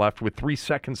 2:31 left with 3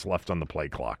 seconds left on the play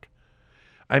clock.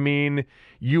 I mean,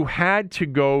 you had to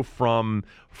go from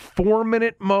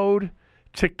 4-minute mode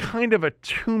to kind of a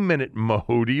 2-minute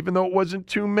mode, even though it wasn't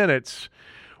 2 minutes,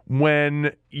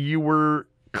 when you were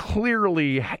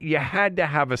clearly, you had to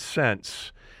have a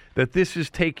sense that this is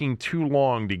taking too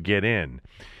long to get in.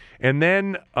 And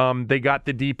then they got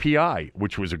the DPI,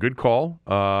 which was a good call.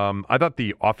 I thought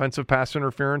the offensive pass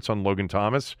interference on Logan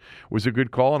Thomas was a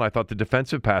good call, and I thought the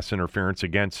defensive pass interference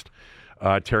against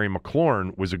Terry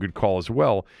McLaurin was a good call as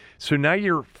well. So now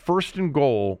you're first and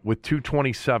goal with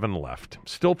 2:27 left.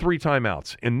 Still 3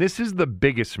 timeouts. And this is the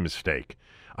biggest mistake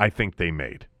I think they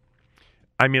made.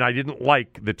 I mean, I didn't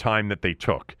like the time that they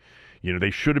took. You know, they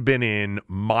should have been in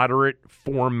moderate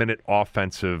 4-minute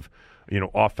offense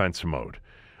mode.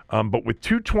 But with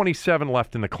 2:27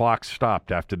 left and the clock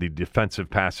stopped after the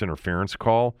defensive pass interference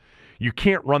call, you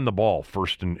can't run the ball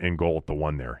first and goal at the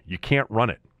 1 there. You can't run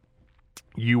it.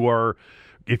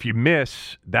 If you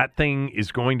miss, that thing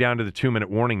is going down to the 2-minute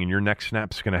warning, and your next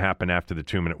snap's going to happen after the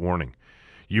 2-minute warning.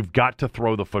 You've got to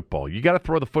throw the football. You got to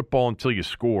throw the football until you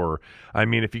score. I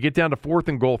mean, if you get down to 4th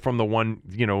and goal from the 1,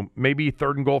 you know, maybe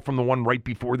 3rd and goal from the 1 right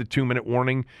before the 2-minute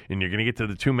warning, and you're going to get to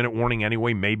the 2-minute warning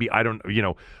anyway, maybe, I don't, you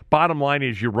know, bottom line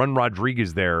is you run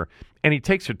Rodriguez there, and he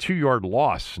takes a 2-yard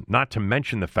loss, not to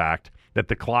mention the fact that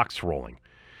the clock's rolling.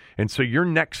 And so your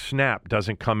next snap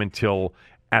doesn't come until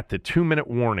at the 2-minute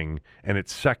warning, and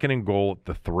it's 2nd and goal at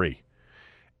the 3.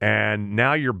 And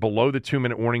now you're below the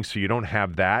 2-minute warning, so you don't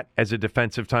have that as a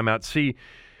defensive timeout. See,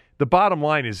 the bottom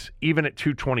line is even at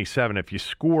 2:27, if you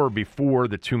score before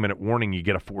the 2-minute warning, you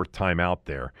get a 4th timeout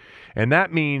there. And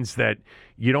that means that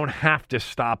you don't have to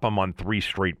stop them on 3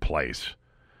 straight plays.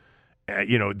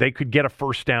 You know, they could get a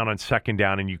first down on 2nd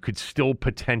down, and you could still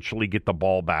potentially get the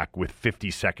ball back with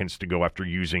 50 seconds to go after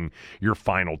using your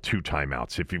final 2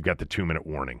 timeouts if you've got the 2-minute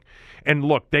warning. And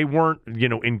look, they weren't, you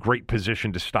know, in great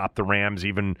position to stop the Rams,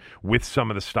 even with some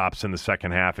of the stops in the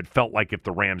second half. It felt like if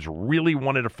the Rams really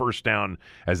wanted a first down,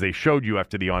 as they showed you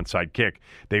after the onside kick,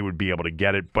 they would be able to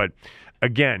get it. But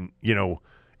again, you know,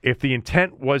 if the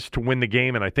intent was to win the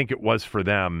game, and I think it was for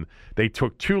them, they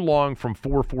took too long from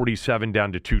 4:47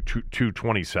 down to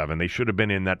 2:27. They should have been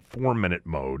in that 4-minute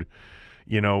mode,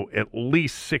 you know, at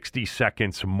least 60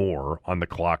 seconds more on the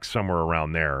clock, somewhere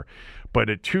around there.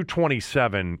 But at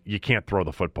 2:27, you can't throw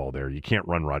the football there. You can't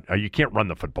run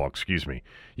the football, excuse me.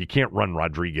 You can't run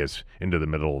Rodriguez into the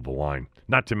middle of the line.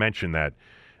 Not to mention that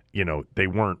they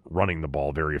weren't running the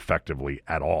ball very effectively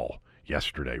at all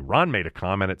yesterday. Ron made a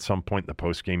comment at some point in the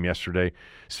postgame yesterday,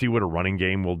 see what a running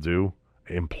game will do,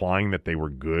 implying that they were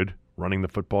good running the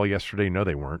football yesterday. No,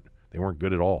 they weren't. They weren't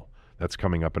good at all. That's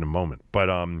coming up in a moment. But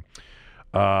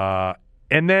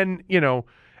and then,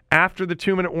 after the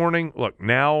 2-minute warning, look,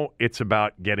 now it's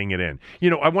about getting it in.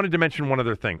 I wanted to mention one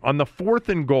other thing. On the 4th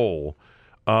and goal,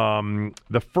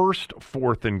 the first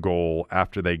 4th and goal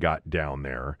after they got down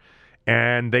there,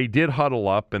 and they did huddle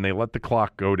up and they let the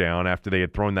clock go down after they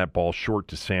had thrown that ball short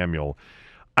to Samuel.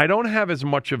 I don't have as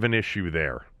much of an issue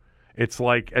there. It's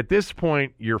like, at this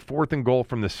point, you're 4th and goal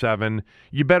from the 7.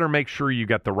 You better make sure you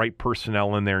got the right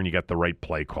personnel in there and you got the right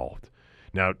play called.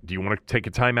 Now, do you want to take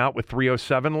a timeout with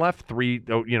 3:07 left,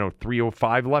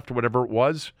 3:05 left, whatever it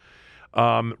was,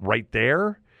 right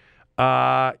there?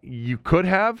 You could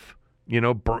have,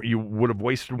 you would have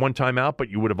wasted one timeout, but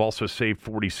you would have also saved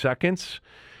 40 seconds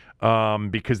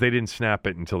because they didn't snap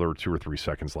it until there were 2 or 3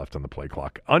 seconds left on the play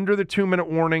clock. Under the 2-minute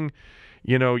warning,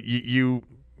 you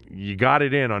got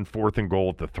it in on 4th and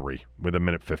goal at the 3 with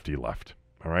 1:50 left.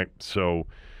 All right, so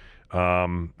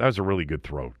that was a really good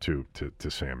throw to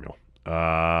Samuel.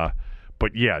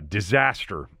 But yeah,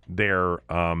 disaster there,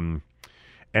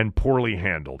 and poorly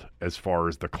handled as far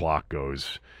as the clock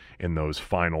goes in those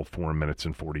final 4 minutes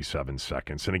and 47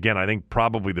 seconds. And again, I think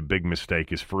probably the big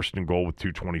mistake is 1st and goal with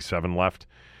 2:27 left.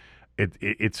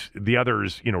 It's the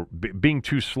others, being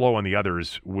too slow on the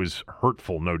others was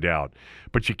hurtful, no doubt.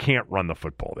 But you can't run the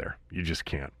football there. You just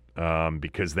can't.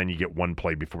 Because then you get one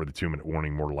play before the 2-minute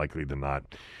warning, more likely than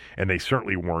not. And they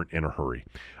certainly weren't in a hurry.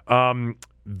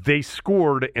 They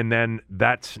scored, and then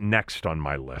that's next on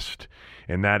my list.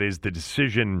 And that is the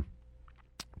decision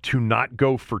to not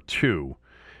go for 2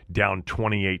 down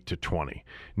 28-20.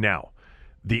 Now,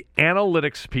 the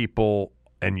analytics people,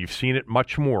 and you've seen it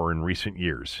much more in recent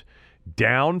years,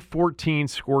 down 14,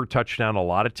 score a touchdown. A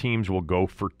lot of teams will go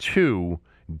for 2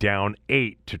 down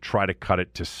 8 to try to cut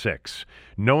it to 6,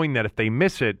 knowing that if they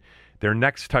miss it, their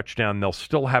next touchdown, they'll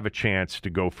still have a chance to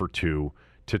go for 2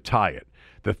 to tie it.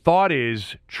 The thought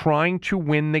is trying to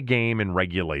win the game in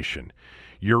regulation.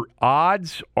 Your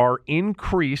odds are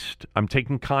increased. I'm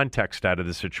taking context out of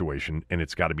the situation, and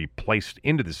it's got to be placed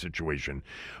into the situation.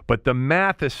 But the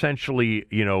math essentially,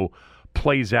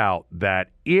 plays out that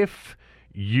if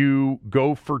you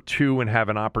go for 2 and have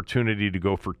an opportunity to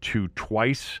go for 2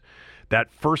 twice, that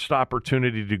first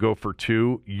opportunity to go for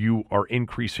 2, you are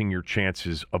increasing your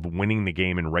chances of winning the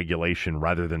game in regulation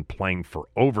rather than playing for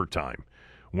overtime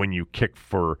when you kick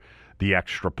for the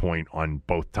extra point on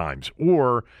both times.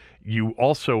 Or you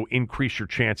also increase your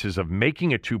chances of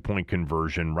making a 2-point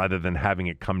conversion rather than having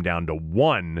it come down to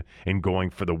 1 and going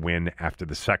for the win after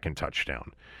the second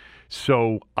touchdown.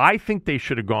 So I think they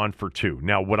should have gone for 2.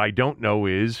 Now, what I don't know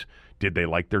is, did they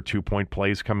like their 2-point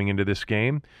plays coming into this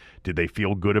game? Did they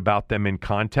feel good about them in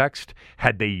context?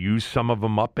 Had they used some of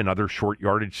them up in other short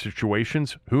yardage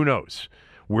situations? Who knows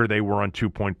where they were on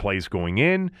 2-point plays going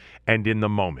in and in the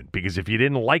moment. Because if you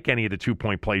didn't like any of the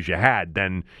 2-point plays you had,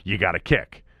 then you got to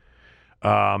kick.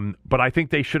 But I think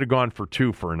they should have gone for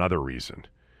 2 for another reason.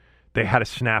 They had a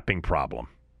snapping problem.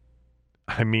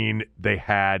 I mean, they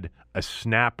had a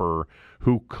snapper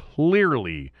who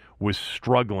clearly was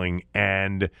struggling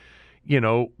and,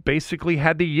 basically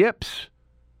had the yips.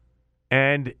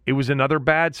 And it was another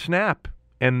bad snap.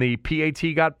 And the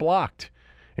PAT got blocked.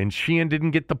 And Sheehan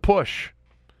didn't get the push.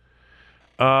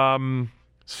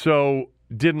 So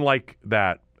didn't like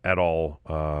that at all,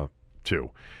 too.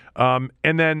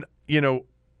 And then,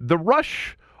 the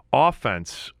rush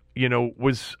offense,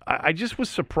 I just was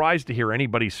surprised to hear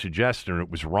anybody suggest, and it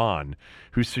was Ron,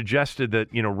 who suggested that,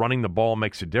 running the ball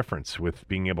makes a difference with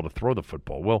being able to throw the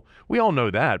football. Well, we all know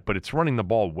that, but it's running the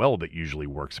ball well that usually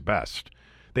works best.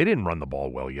 They didn't run the ball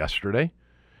well yesterday.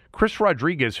 Chris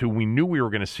Rodriguez, who we knew we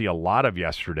were going to see a lot of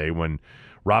yesterday when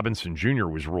Robinson Jr.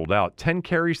 was ruled out, 10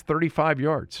 carries, 35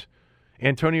 yards.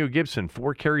 Antonio Gibson,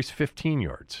 4 carries, 15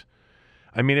 yards.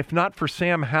 I mean, if not for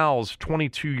Sam Howell's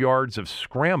 22 yards of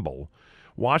scramble,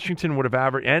 Washington would have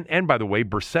averaged, and by the way,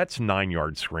 Brissett's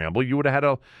 9-yard scramble, you would have had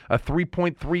a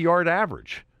 3.3-yard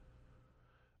average.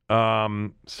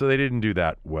 So they didn't do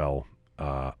that well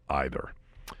either.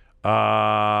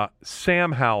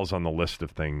 Sam Howell's on the list of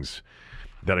things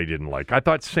that I didn't like. I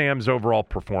thought Sam's overall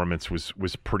performance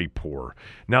was pretty poor.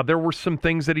 Now, there were some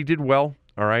things that he did well,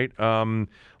 all right?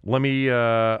 Let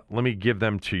me give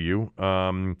them to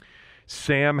you.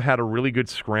 Sam had a really good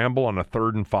scramble on a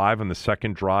 3rd and 5 on the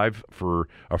second drive for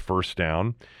a first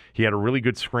down. He had a really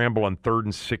good scramble on 3rd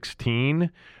and 16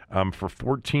 for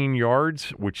 14 yards,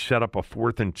 which set up a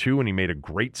 4th and 2, and he made a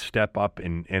great step up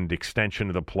and extension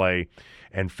of the play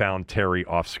and found Terry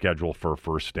off schedule for a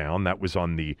first down. That was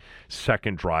on the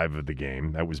second drive of the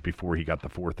game. That was before he got the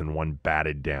 4th and 1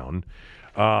 batted down.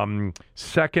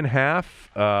 Second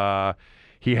half,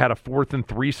 he had a 4th and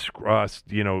 3,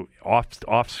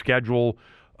 off schedule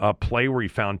play where he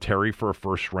found Terry for a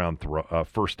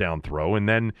first down throw, and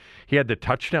then he had the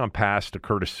touchdown pass to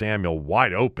Curtis Samuel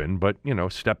wide open, but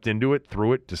stepped into it,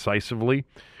 threw it decisively.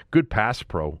 Good pass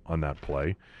pro on that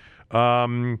play.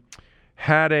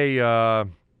 Had a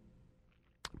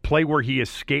play where he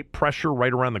escaped pressure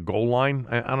right around the goal line.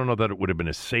 I don't know that it would have been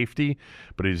a safety,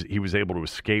 but he was able to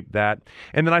escape that.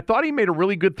 And then I thought he made a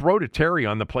really good throw to Terry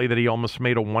on the play that he almost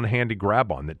made a one-handed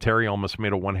grab on, I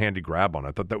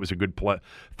thought that was a good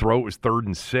throw. It was 3rd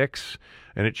and 6,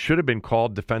 and it should have been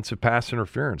called defensive pass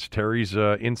interference. Terry's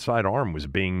inside arm was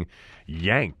being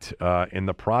yanked in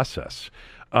the process.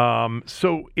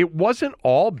 So it wasn't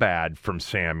all bad from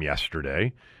Sam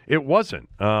yesterday. It wasn't,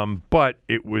 but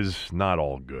it was not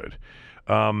all good.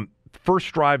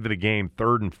 First drive of the game,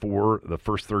 3rd and 4, the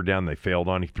first third down they failed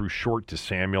on. He threw short to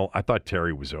Samuel. I thought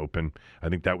Terry was open. I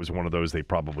think that was one of those they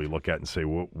probably look at and say,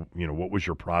 what was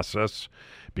your process?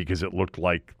 Because it looked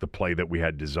like the play that we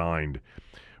had designed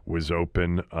was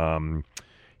open.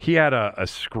 He had a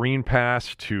screen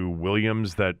pass to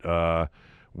Williams that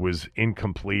was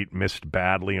incomplete, missed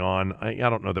badly on. I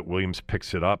don't know that Williams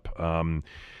picks it up.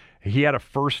 He had a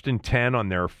 1st and 10 on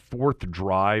their 4th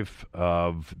drive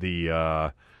of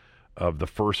the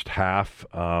first half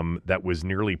that was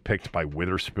nearly picked by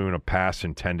Witherspoon, a pass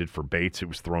intended for Bates. It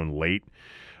was thrown late.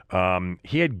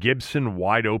 He had Gibson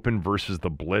wide open versus the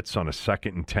blitz on a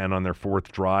 2nd and 10 on their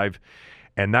 4th drive,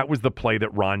 and that was the play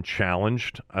that Ron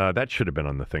challenged. That should have been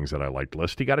on the things that I liked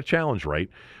list. He got a challenge right,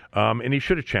 and he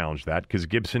should have challenged that because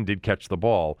Gibson did catch the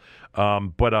ball,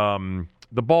 but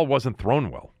the ball wasn't thrown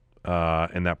well.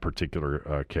 In that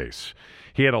particular case.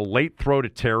 He had a late throw to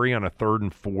Terry on a 3rd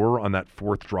and 4 on that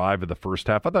 4th drive of the first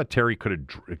half. I thought Terry could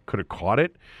have caught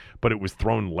it, but it was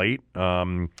thrown late.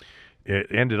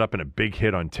 It ended up in a big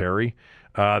hit on Terry.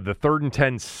 The 3rd and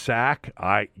 10 sack,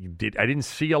 I didn't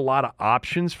see a lot of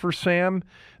options for Sam.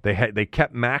 They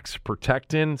kept Max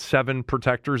protecting, 7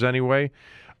 protectors anyway.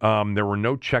 There were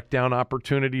no check down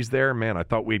opportunities there. Man, I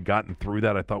thought we'd gotten through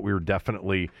that. I thought we were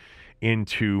definitely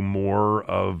into more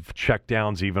of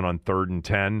checkdowns even on 3rd and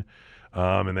 10,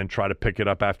 and then try to pick it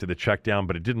up after the check down.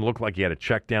 But it didn't look like he had a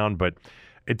check down, but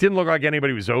it didn't look like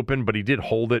anybody was open, but he did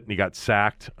hold it and he got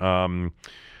sacked. And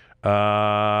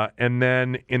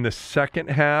then in the second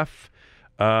half,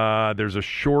 there's a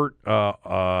short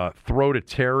throw to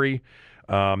Terry.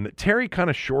 Terry kind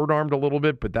of short-armed a little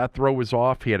bit, but that throw was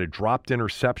off. He had a dropped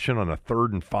interception on a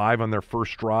 3rd and 5 on their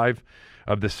first drive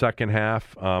of the second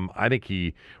half. I think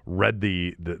he read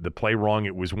the play wrong.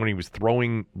 It was when he was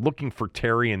throwing, looking for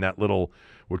Terry in that little,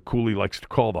 what Cooley likes to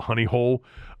call the honey hole.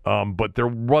 But there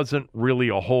wasn't really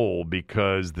a hole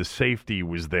because the safety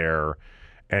was there,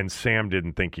 and Sam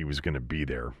didn't think he was going to be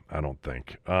there, I don't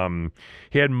think.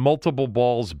 He had multiple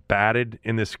balls batted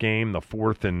in this game, the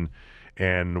 4th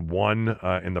and 1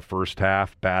 in the first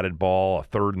half, batted ball, a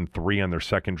 3rd and 3 on their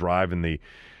second drive in the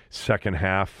second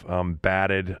half,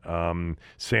 batted.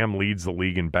 Sam leads the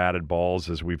league in batted balls,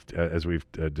 as we've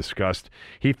discussed.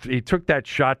 He took that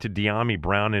shot to De'Ami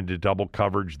Brown into double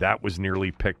coverage. That was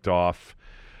nearly picked off.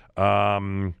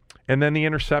 And then the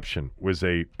interception was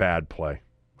a bad play,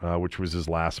 which was his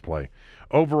last play.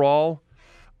 Overall,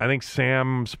 I think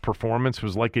Sam's performance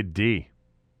was like a D.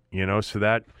 So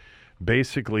that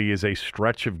basically is a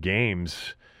stretch of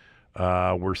games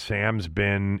where Sam's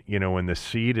been, in the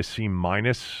C to C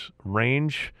minus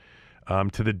range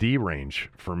to the D range.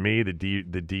 For me, the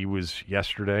D was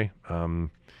yesterday.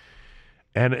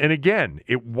 And again,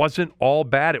 it wasn't all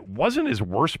bad. It wasn't his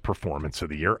worst performance of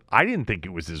the year. I didn't think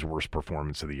it was his worst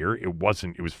performance of the year. It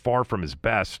wasn't. It was far from his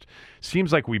best.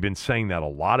 Seems like we've been saying that a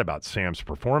lot about Sam's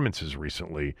performances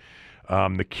recently.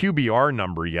 The QBR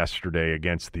number yesterday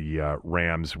against the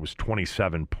Rams was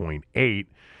 27.8.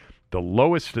 The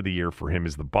lowest of the year for him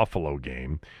is the Buffalo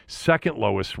game. Second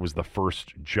lowest was the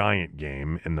first Giant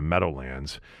game in the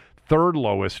Meadowlands. Third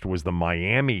lowest was the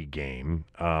Miami game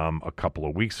a couple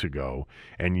of weeks ago.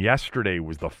 And yesterday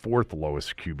was the fourth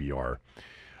lowest QBR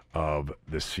of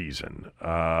the season.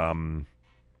 11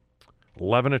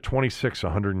 of 26,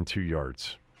 102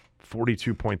 yards.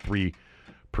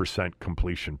 42.3%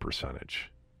 completion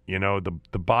percentage. The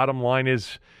bottom line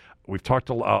is, we've talked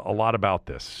a lot about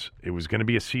this. It was going to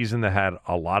be a season that had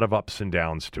a lot of ups and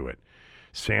downs to it.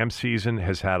 Sam's season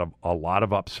has had a lot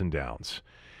of ups and downs.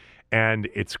 And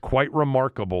it's quite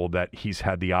remarkable that he's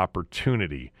had the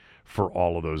opportunity for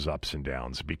all of those ups and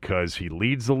downs because he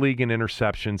leads the league in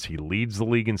interceptions. He leads the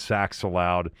league in sacks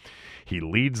allowed. He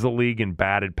leads the league in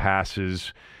batted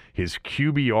passes. His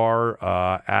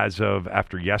QBR as of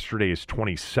after yesterday is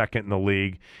 22nd in the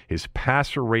league. His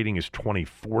passer rating is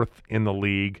 24th in the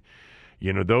league.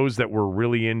 You know, those that were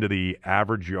really into the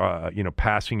average,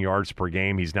 passing yards per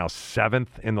game, he's now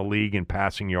 7th in the league in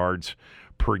passing yards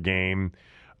per game.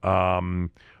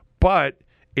 But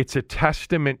it's a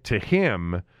testament to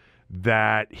him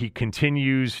that he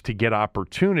continues to get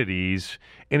opportunities,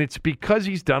 and it's because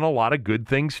he's done a lot of good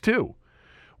things too.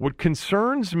 What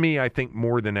concerns me, I think,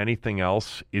 more than anything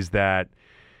else is that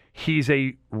he's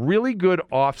a really good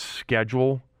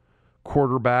off-schedule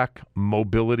quarterback,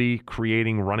 mobility,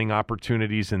 creating running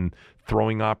opportunities and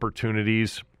throwing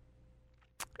opportunities,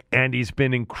 and he's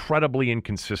been incredibly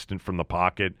inconsistent from the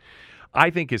pocket. I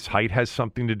think his height has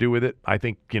something to do with it. I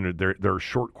think, there are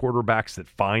short quarterbacks that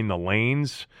find the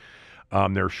lanes.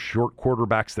 There are short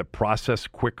quarterbacks that process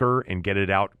quicker and get it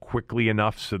out quickly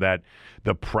enough so that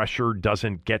the pressure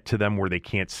doesn't get to them where they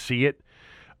can't see it.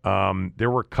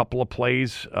 There were a couple of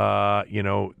plays,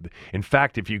 in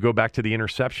fact, if you go back to the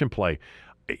interception play,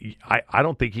 I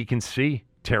don't think he can see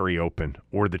Terry open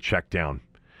or the check down.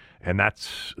 And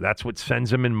that's what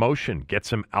sends him in motion,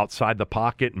 gets him outside the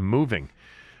pocket and moving.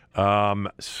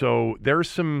 So there's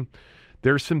some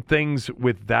things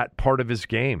with that part of his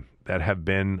game that have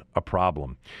been a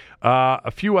problem. A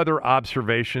few other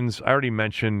observations. I already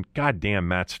mentioned, goddamn,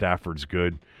 Matt Stafford's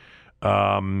good.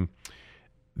 The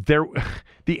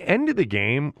end of the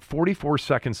game, 44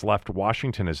 seconds left.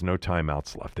 Washington has no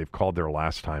timeouts left. They've called their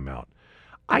last timeout.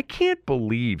 I can't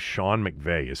believe Sean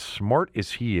McVay, as smart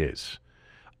as he is,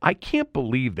 I can't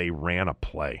believe they ran a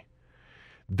play.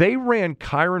 They ran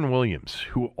Kyron Williams,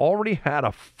 who already had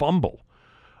a fumble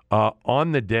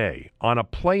on the day, on a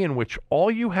play in which all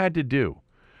you had to do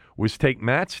was take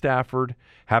Matt Stafford,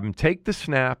 have him take the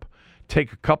snap,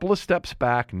 take a couple of steps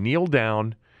back, kneel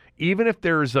down. Even if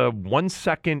there's a 1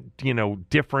 second,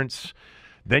 difference,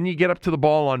 then you get up to the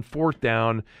ball on fourth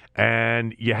down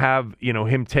and you have,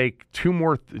 him take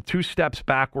two steps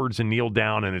backwards and kneel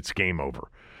down and it's game over.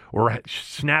 Or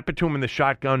snap it to him in the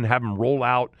shotgun, have him roll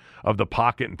out of the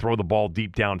pocket and throw the ball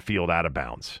deep downfield out of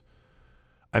bounds.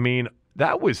 I mean,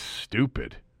 that was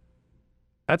stupid.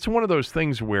 That's one of those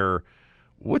things where,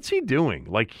 what's he doing?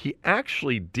 Like, he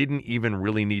actually didn't even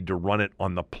really need to run it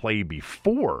on the play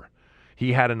before.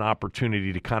 He had an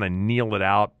opportunity to kind of kneel it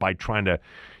out by trying to,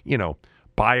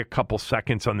 buy a couple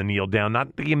seconds on the kneel down,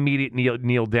 not the immediate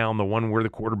kneel down, the one where the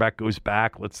quarterback goes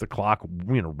back, lets the clock,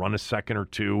 run a second or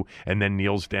two, and then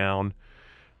kneels down.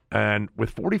 And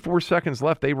with 44 seconds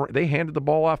left, they handed the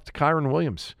ball off to Kyron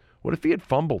Williams. What if he had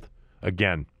fumbled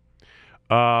again?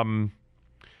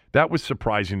 That was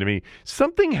surprising to me.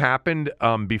 Something happened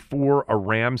before a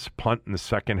Rams punt in the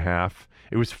second half.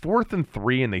 It was 4th and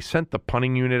 3, and they sent the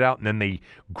punting unit out, and then they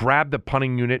grabbed the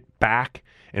punting unit back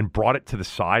and brought it to the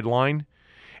sideline.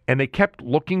 And they kept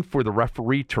looking for the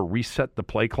referee to reset the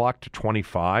play clock to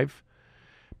 25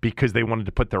 because they wanted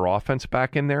to put their offense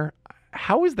back in there.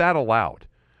 How is that allowed?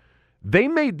 They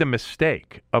made the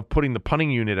mistake of putting the punting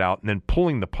unit out and then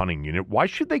pulling the punting unit. Why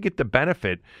should they get the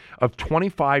benefit of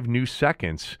 25 new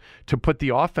seconds to put the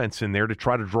offense in there to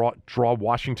try to draw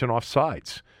Washington off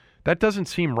sides? That doesn't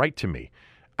seem right to me.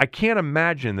 I can't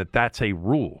imagine that that's a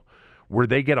rule where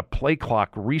they get a play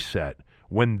clock reset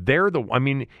when they're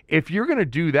if you're going to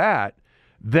do that,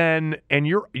 then and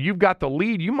you've got the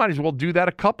lead, you might as well do that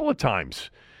a couple of times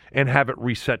and have it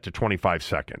reset to 25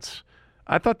 seconds.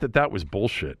 I thought that was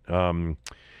bullshit. And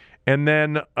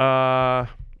then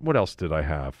what else did I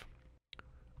have?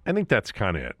 I think that's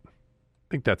kind of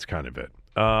it.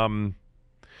 All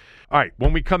right,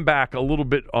 when we come back, a little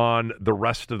bit on the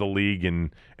rest of the league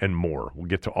and more. We'll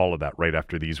get to all of that right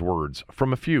after these words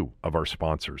from a few of our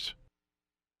sponsors.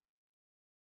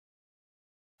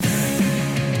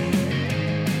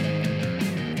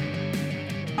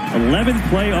 11th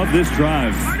play of this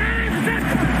drive.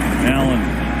 Allen.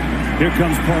 Here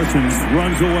comes Parsons.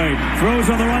 Runs away. Throws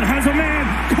on the run. Has a man.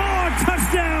 Caught.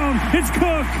 Touchdown. It's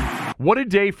Cook. What a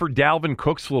day for Dalvin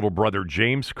Cook's little brother,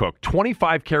 James Cook.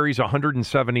 25 carries,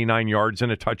 179 yards,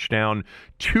 and a touchdown.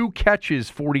 2 catches,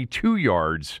 42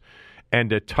 yards,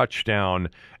 and a touchdown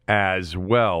as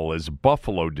well as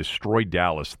Buffalo destroyed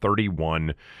Dallas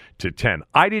 31-17. 10.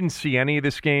 I didn't see any of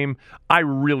this game. I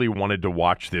really wanted to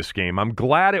watch this game. I'm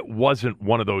glad it wasn't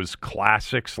one of those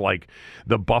classics like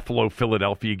the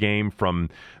Buffalo-Philadelphia game from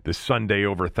the Sunday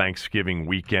over Thanksgiving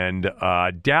weekend.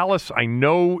 Dallas, I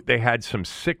know they had some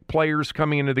sick players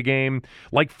coming into the game,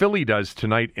 like Philly does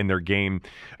tonight in their game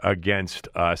against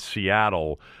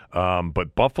Seattle.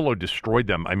 But Buffalo destroyed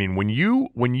them. I mean, when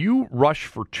you rush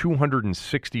for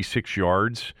 266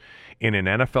 yards in an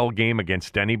NFL game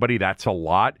against anybody, that's a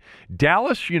lot.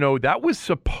 Dallas, that was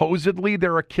supposedly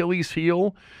their Achilles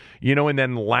heel, and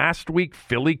then last week,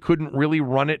 Philly couldn't really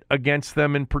run it against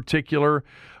them in particular.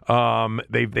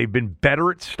 They've been better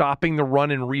at stopping the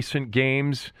run in recent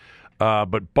games.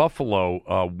 But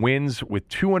Buffalo wins with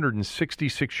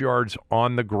 266 yards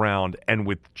on the ground, and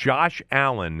with Josh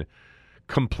Allen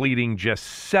completing just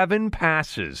 7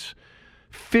 passes,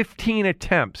 15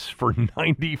 attempts for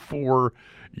 94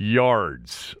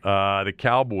 yards. The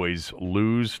Cowboys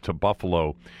lose to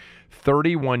Buffalo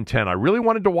 31-10. I really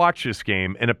wanted to watch this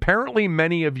game, and apparently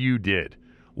many of you did.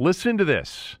 Listen to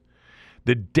this.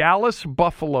 The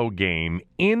Dallas-Buffalo game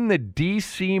in the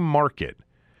D.C. market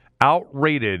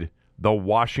outrated the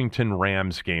Washington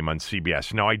Rams game on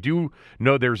CBS. Now, I do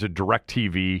know there's a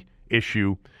DirecTV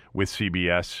issue with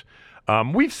CBS.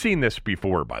 We've seen this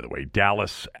before, by the way,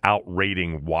 Dallas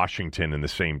outrating Washington in the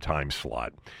same time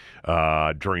slot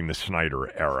during the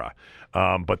Snyder era.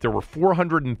 But there were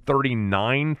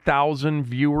 439,000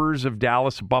 viewers of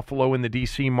Dallas-Buffalo in the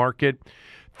D.C. market,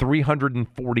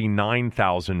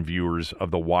 349,000 viewers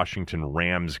of the Washington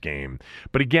Rams game.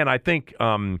 But again, I think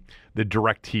the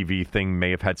DirecTV thing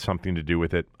may have had something to do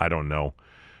with it. I don't know.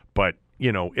 But,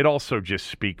 it also just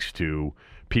speaks to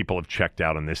people have checked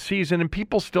out on this season, and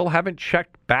people still haven't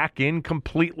checked back in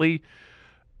completely.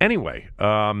 Anyway,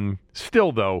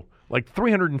 still, though, like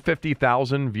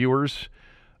 350,000 viewers,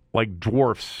 like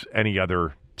dwarfs any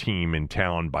other team in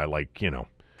town by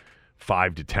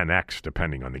 5 to 10x,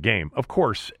 depending on the game. Of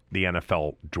course, the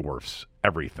NFL dwarfs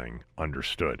everything,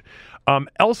 understood.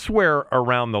 Elsewhere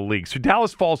around the league, so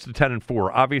Dallas falls to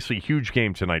 10-4. Obviously, huge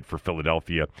game tonight for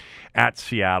Philadelphia at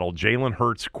Seattle. Jalen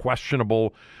Hurts,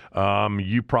 questionable.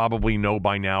 You probably know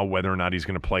by now whether or not he's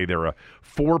going to play. They're a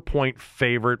 4-point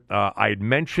favorite. I had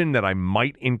mentioned that I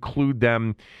might include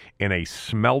them in a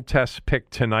smell test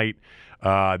pick tonight.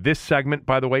 This segment,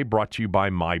 by the way, brought to you by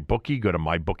MyBookie. Go to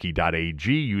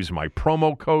mybookie.ag. Use my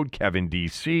promo code,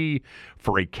 KevinDC,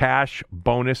 for a cash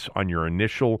bonus on your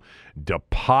initial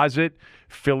deposit.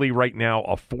 Philly right now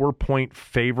a 4-point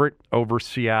favorite over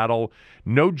Seattle.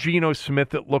 No Geno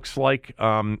Smith, it looks like.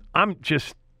 I'm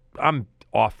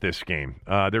off this game.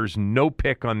 There's no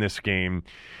pick on this game.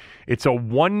 It's a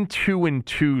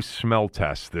 1-2-2 smell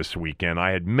test this weekend.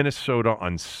 I had Minnesota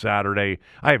on Saturday.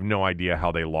 I have no idea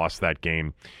how they lost that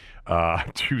game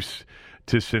to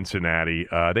Cincinnati.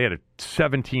 They had a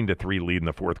 17-3 lead in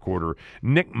the fourth quarter.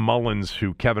 Nick Mullins,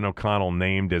 who Kevin O'Connell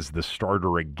named as the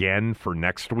starter again for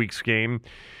next week's game,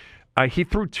 he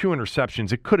threw 2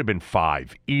 interceptions. It could have been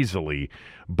 5 easily,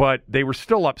 but they were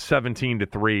still up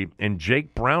 17-3. And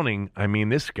Jake Browning,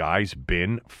 this guy's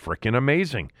been freaking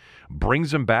amazing.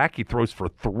 Brings him back. He throws for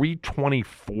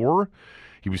 324.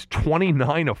 He was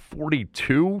 29 of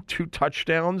 42, 2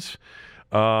 touchdowns.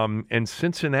 And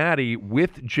Cincinnati,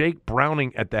 with Jake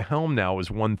Browning at the helm now, has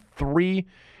won 3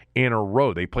 in a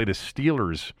row. They played the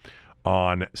Steelers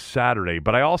on Saturday.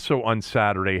 But I also on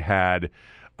Saturday had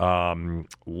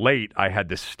late, I had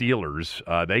the Steelers.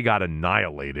 They got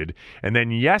annihilated. And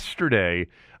then yesterday,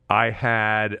 I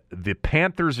had the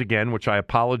Panthers again, which I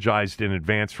apologized in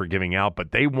advance for giving out,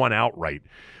 but they won outright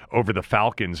over the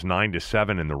Falcons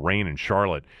 9-7 in the rain in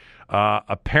Charlotte.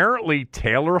 Apparently,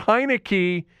 Taylor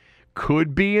Heineke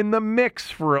could be in the mix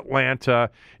for Atlanta.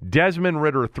 Desmond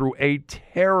Ridder threw a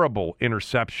terrible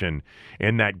interception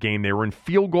in that game. They were in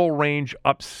field goal range,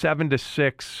 up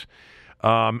 7-6.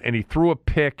 And he threw a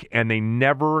pick, and they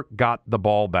never got the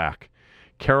ball back.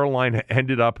 Carolina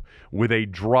ended up with a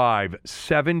drive,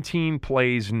 17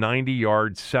 plays, 90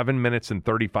 yards, 7 minutes and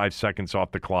 35 seconds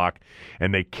off the clock,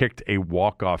 and they kicked a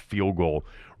walk-off field goal.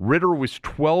 Ridder was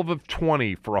 12 of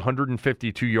 20 for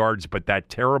 152 yards, but that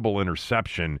terrible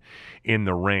interception in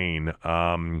the rain.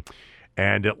 And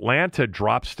Atlanta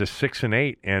drops to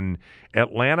 6-8, and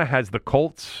Atlanta has the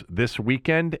Colts this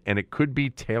weekend, and it could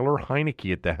be Taylor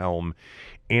Heineke at the helm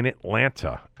in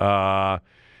Atlanta.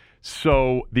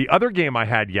 So the other game I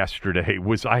had yesterday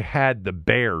was I had the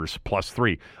Bears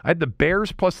 +3. I had the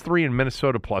Bears +3 and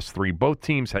Minnesota +3. Both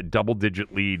teams had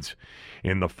double-digit leads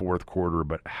in the fourth quarter,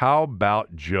 but how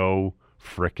about Joe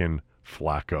frickin'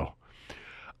 Flacco?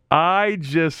 I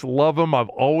just love him. I've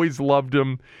always loved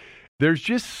him. There's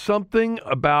just something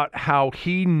about how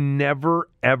he never,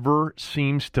 ever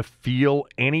seems to feel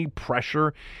any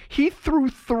pressure. He threw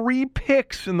 3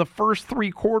 picks in the first 3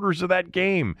 quarters of that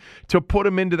game to put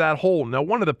him into that hole. Now,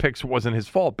 one of the picks wasn't his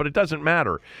fault, but it doesn't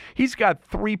matter. He's got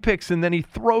 3 picks, and then he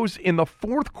throws in the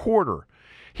fourth quarter.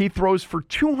 He throws for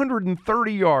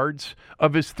 230 yards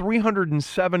of his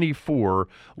 374,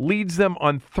 leads them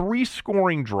on 3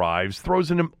 scoring drives,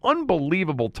 throws an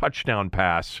unbelievable touchdown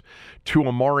pass to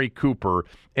Amari Cooper,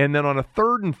 and then on a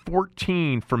 3rd and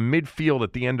 14 from midfield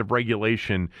at the end of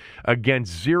regulation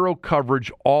against zero coverage,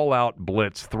 all-out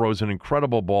blitz, throws an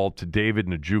incredible ball to David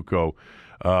Njoku,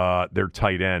 their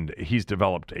tight end. He's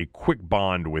developed a quick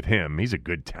bond with him. He's a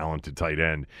good, talented tight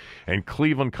end. And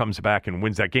Cleveland comes back and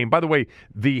wins that game. By the way,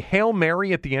 the Hail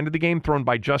Mary at the end of the game thrown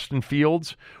by Justin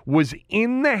Fields was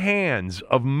in the hands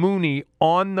of Mooney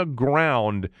on the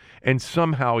ground, and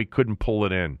somehow he couldn't pull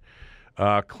it in.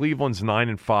 Cleveland's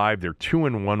 9-5. They're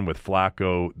 2-1 with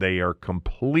Flacco. They are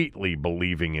completely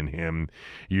believing in him.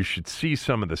 You should see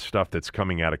some of the stuff that's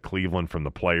coming out of Cleveland from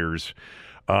the players.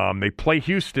 They play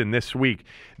Houston this week.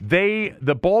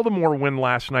 The Baltimore win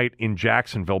last night in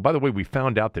Jacksonville. By the way, we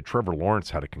found out that Trevor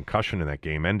Lawrence had a concussion in that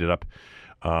game. Ended up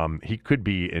he could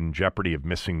be in jeopardy of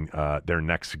missing their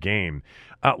next game.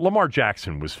 Lamar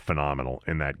Jackson was phenomenal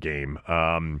in that game.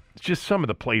 Just some of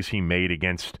the plays he made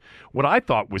against what I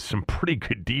thought was some pretty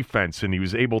good defense, and he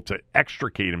was able to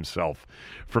extricate himself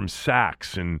from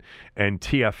sacks and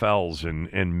TFLs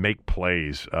and make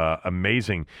plays.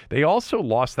 Amazing. They also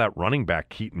lost that running back,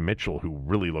 Keaton Mitchell, who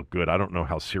really looked good. I don't know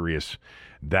how serious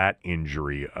that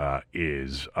injury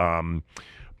is.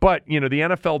 But, the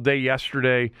NFL day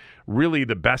yesterday, really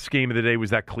the best game of the day was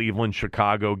that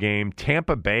Cleveland-Chicago game.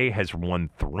 Tampa Bay has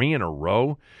won 3 in a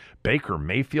row. Baker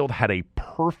Mayfield had a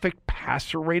perfect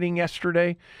passer rating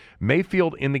yesterday.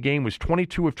 Mayfield in the game was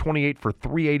 22 of 28 for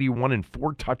 381 and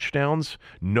 4 touchdowns.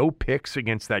 No picks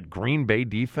against that Green Bay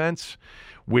defense,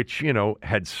 which,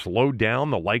 had slowed down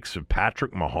the likes of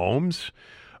Patrick Mahomes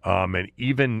and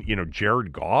even,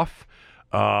 Jared Goff.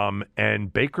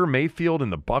 And Baker Mayfield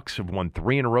and the Bucs have won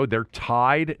 3 in a row. They're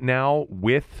tied now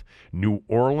with New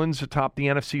Orleans atop the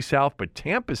NFC South, but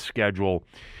Tampa's schedule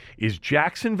is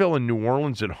Jacksonville and New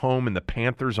Orleans at home and the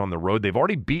Panthers on the road. They've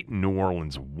already beaten New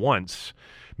Orleans once.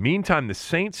 Meantime, the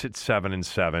Saints at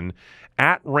 7-7,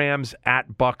 at Rams,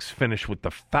 at Bucs finish with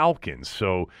the Falcons.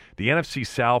 So the NFC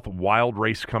South wild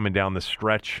race coming down the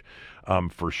stretch.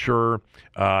 For sure.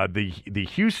 The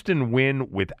Houston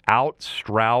win without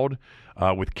Stroud,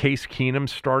 with Case Keenum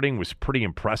starting, was pretty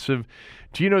impressive.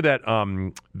 Do you know that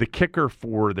the kicker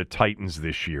for the Titans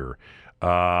this year,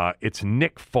 it's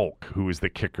Nick Folk, who is the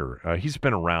kicker. He's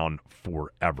been around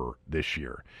forever this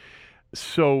year.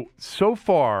 So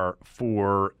far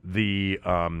for the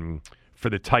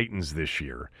Titans this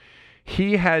year,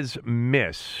 he has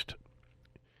missed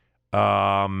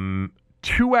 2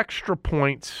 extra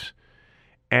points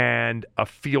and a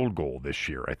field goal this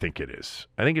year, I think it is.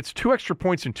 I think it's 2 extra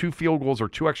points and 2 field goals, or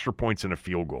 2 extra points and a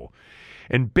field goal.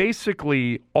 And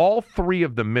basically, all 3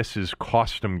 of the misses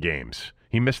cost him games.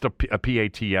 He missed a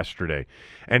PAT yesterday.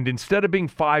 And instead of being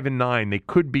 5-9, they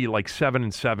could be like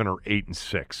 7-7 or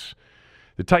 8-6.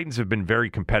 The Titans have been very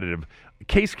competitive.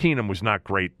 Case Keenum was not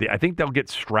great. I think they'll get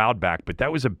Stroud back, but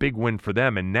that was a big win for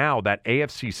them. And now that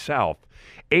AFC South,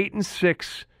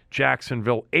 8-6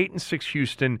 Jacksonville, 8-6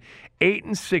 Houston,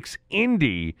 8-6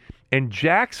 Indy, and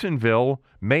Jacksonville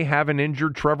may have an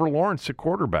injured Trevor Lawrence at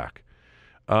quarterback,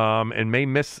 and may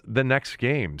miss the next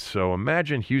game. So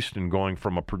imagine Houston going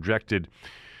from a projected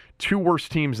 2 worst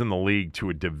teams in the league to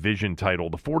a division title.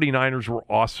 The 49ers were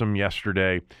awesome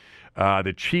yesterday.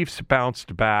 The Chiefs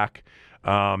bounced back.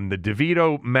 The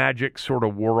DeVito magic sort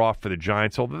of wore off for the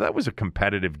Giants, although that was a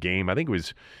competitive game. I think it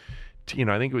was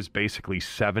basically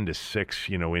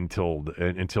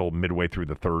 7-6, until midway through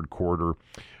the third quarter.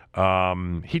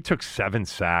 He took 7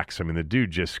 sacks. I mean, the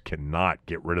dude just cannot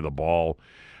get rid of the ball.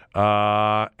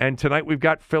 And tonight we've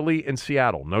got Philly and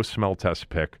Seattle. No smell test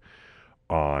pick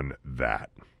on that.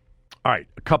 All right,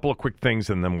 a couple of quick things,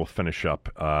 and then we'll finish up,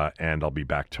 and I'll be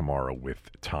back tomorrow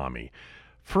with Tommy.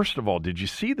 First of all, did you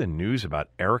see the news about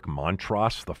Eric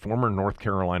Montross, the former North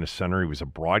Carolina center? He was a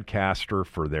broadcaster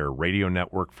for their radio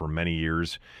network for many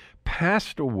years.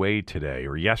 Passed away today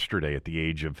or yesterday at the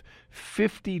age of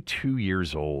 52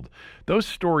 years old. Those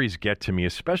stories get to me,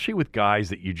 especially with guys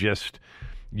that you just,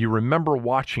 you remember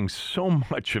watching so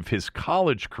much of his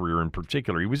college career in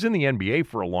particular. He was in the NBA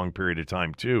for a long period of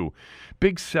time, too.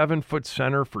 Big 7-foot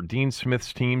center for Dean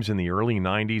Smith's teams in the early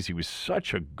 90s. He was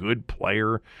such a good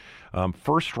player.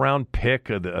 First-round pick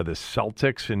of the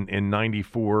Celtics in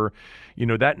 94. You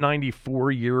know, that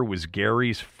 94 year was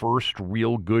Gary's first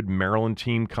real good Maryland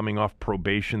team coming off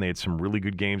probation. They had some really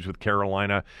good games with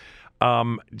Carolina.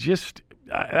 That's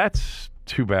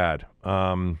too bad.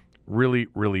 Really,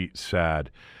 really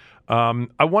sad.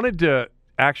 I wanted to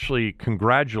actually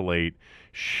congratulate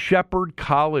Shepherd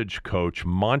College coach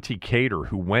Monty Cater,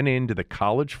 who went into the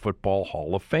College Football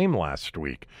Hall of Fame last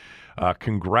week.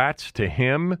 Congrats to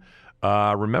him.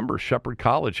 Remember, Shepherd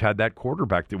College had that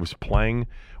quarterback that was playing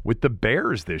with the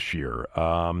Bears this year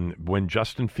when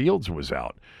Justin Fields was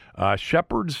out.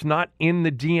 Shepherd's not in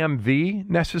the DMV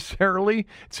necessarily.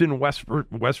 It's in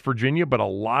West Virginia, but a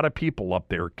lot of people up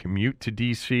there commute to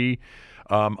D.C.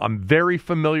 I'm very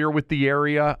familiar with the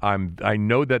area. I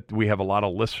know that we have a lot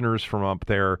of listeners from up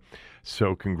there.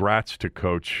 So congrats to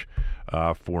Coach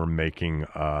for making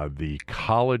the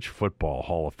College Football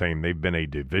Hall of Fame. They've been a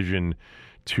Division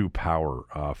II power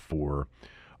for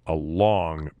a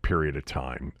long period of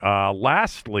time.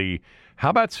 Lastly, how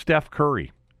about Steph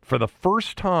Curry? For the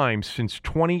first time since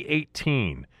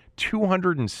 2018,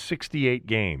 268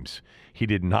 games, he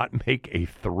did not make a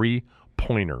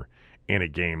three-pointer in a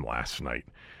game last night.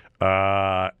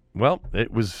 Well,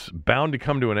 it was bound to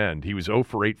come to an end. He was 0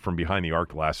 for 8 from behind the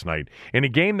arc last night in a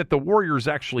game that the Warriors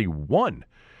actually won.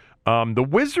 The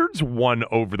Wizards won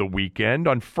over the weekend.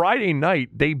 On Friday night,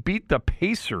 they beat the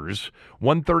Pacers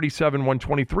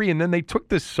 137-123, and then they took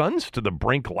the Suns to the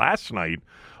brink last night,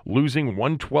 losing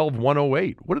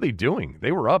 112-108. What are they doing?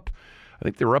 They were up, I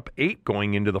think they were up 8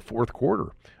 going into the fourth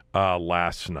quarter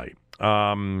last night.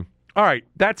 All right,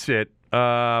 that's it.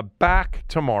 Back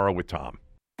tomorrow with Tom.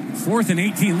 4th and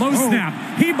 18, low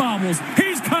snap. He bobbles.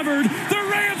 He's covered. The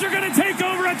Rams are going to take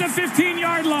over at the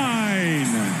 15-yard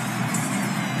line.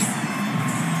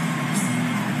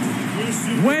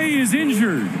 Way is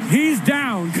injured. He's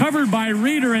down, covered by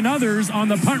Reeder and others on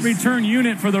the punt return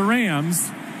unit for the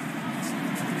Rams.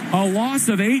 A loss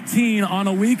of 18 on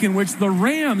a week in which the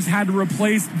Rams had to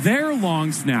replace their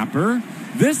long snapper.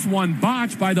 This one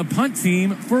botched by the punt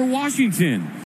team for Washington.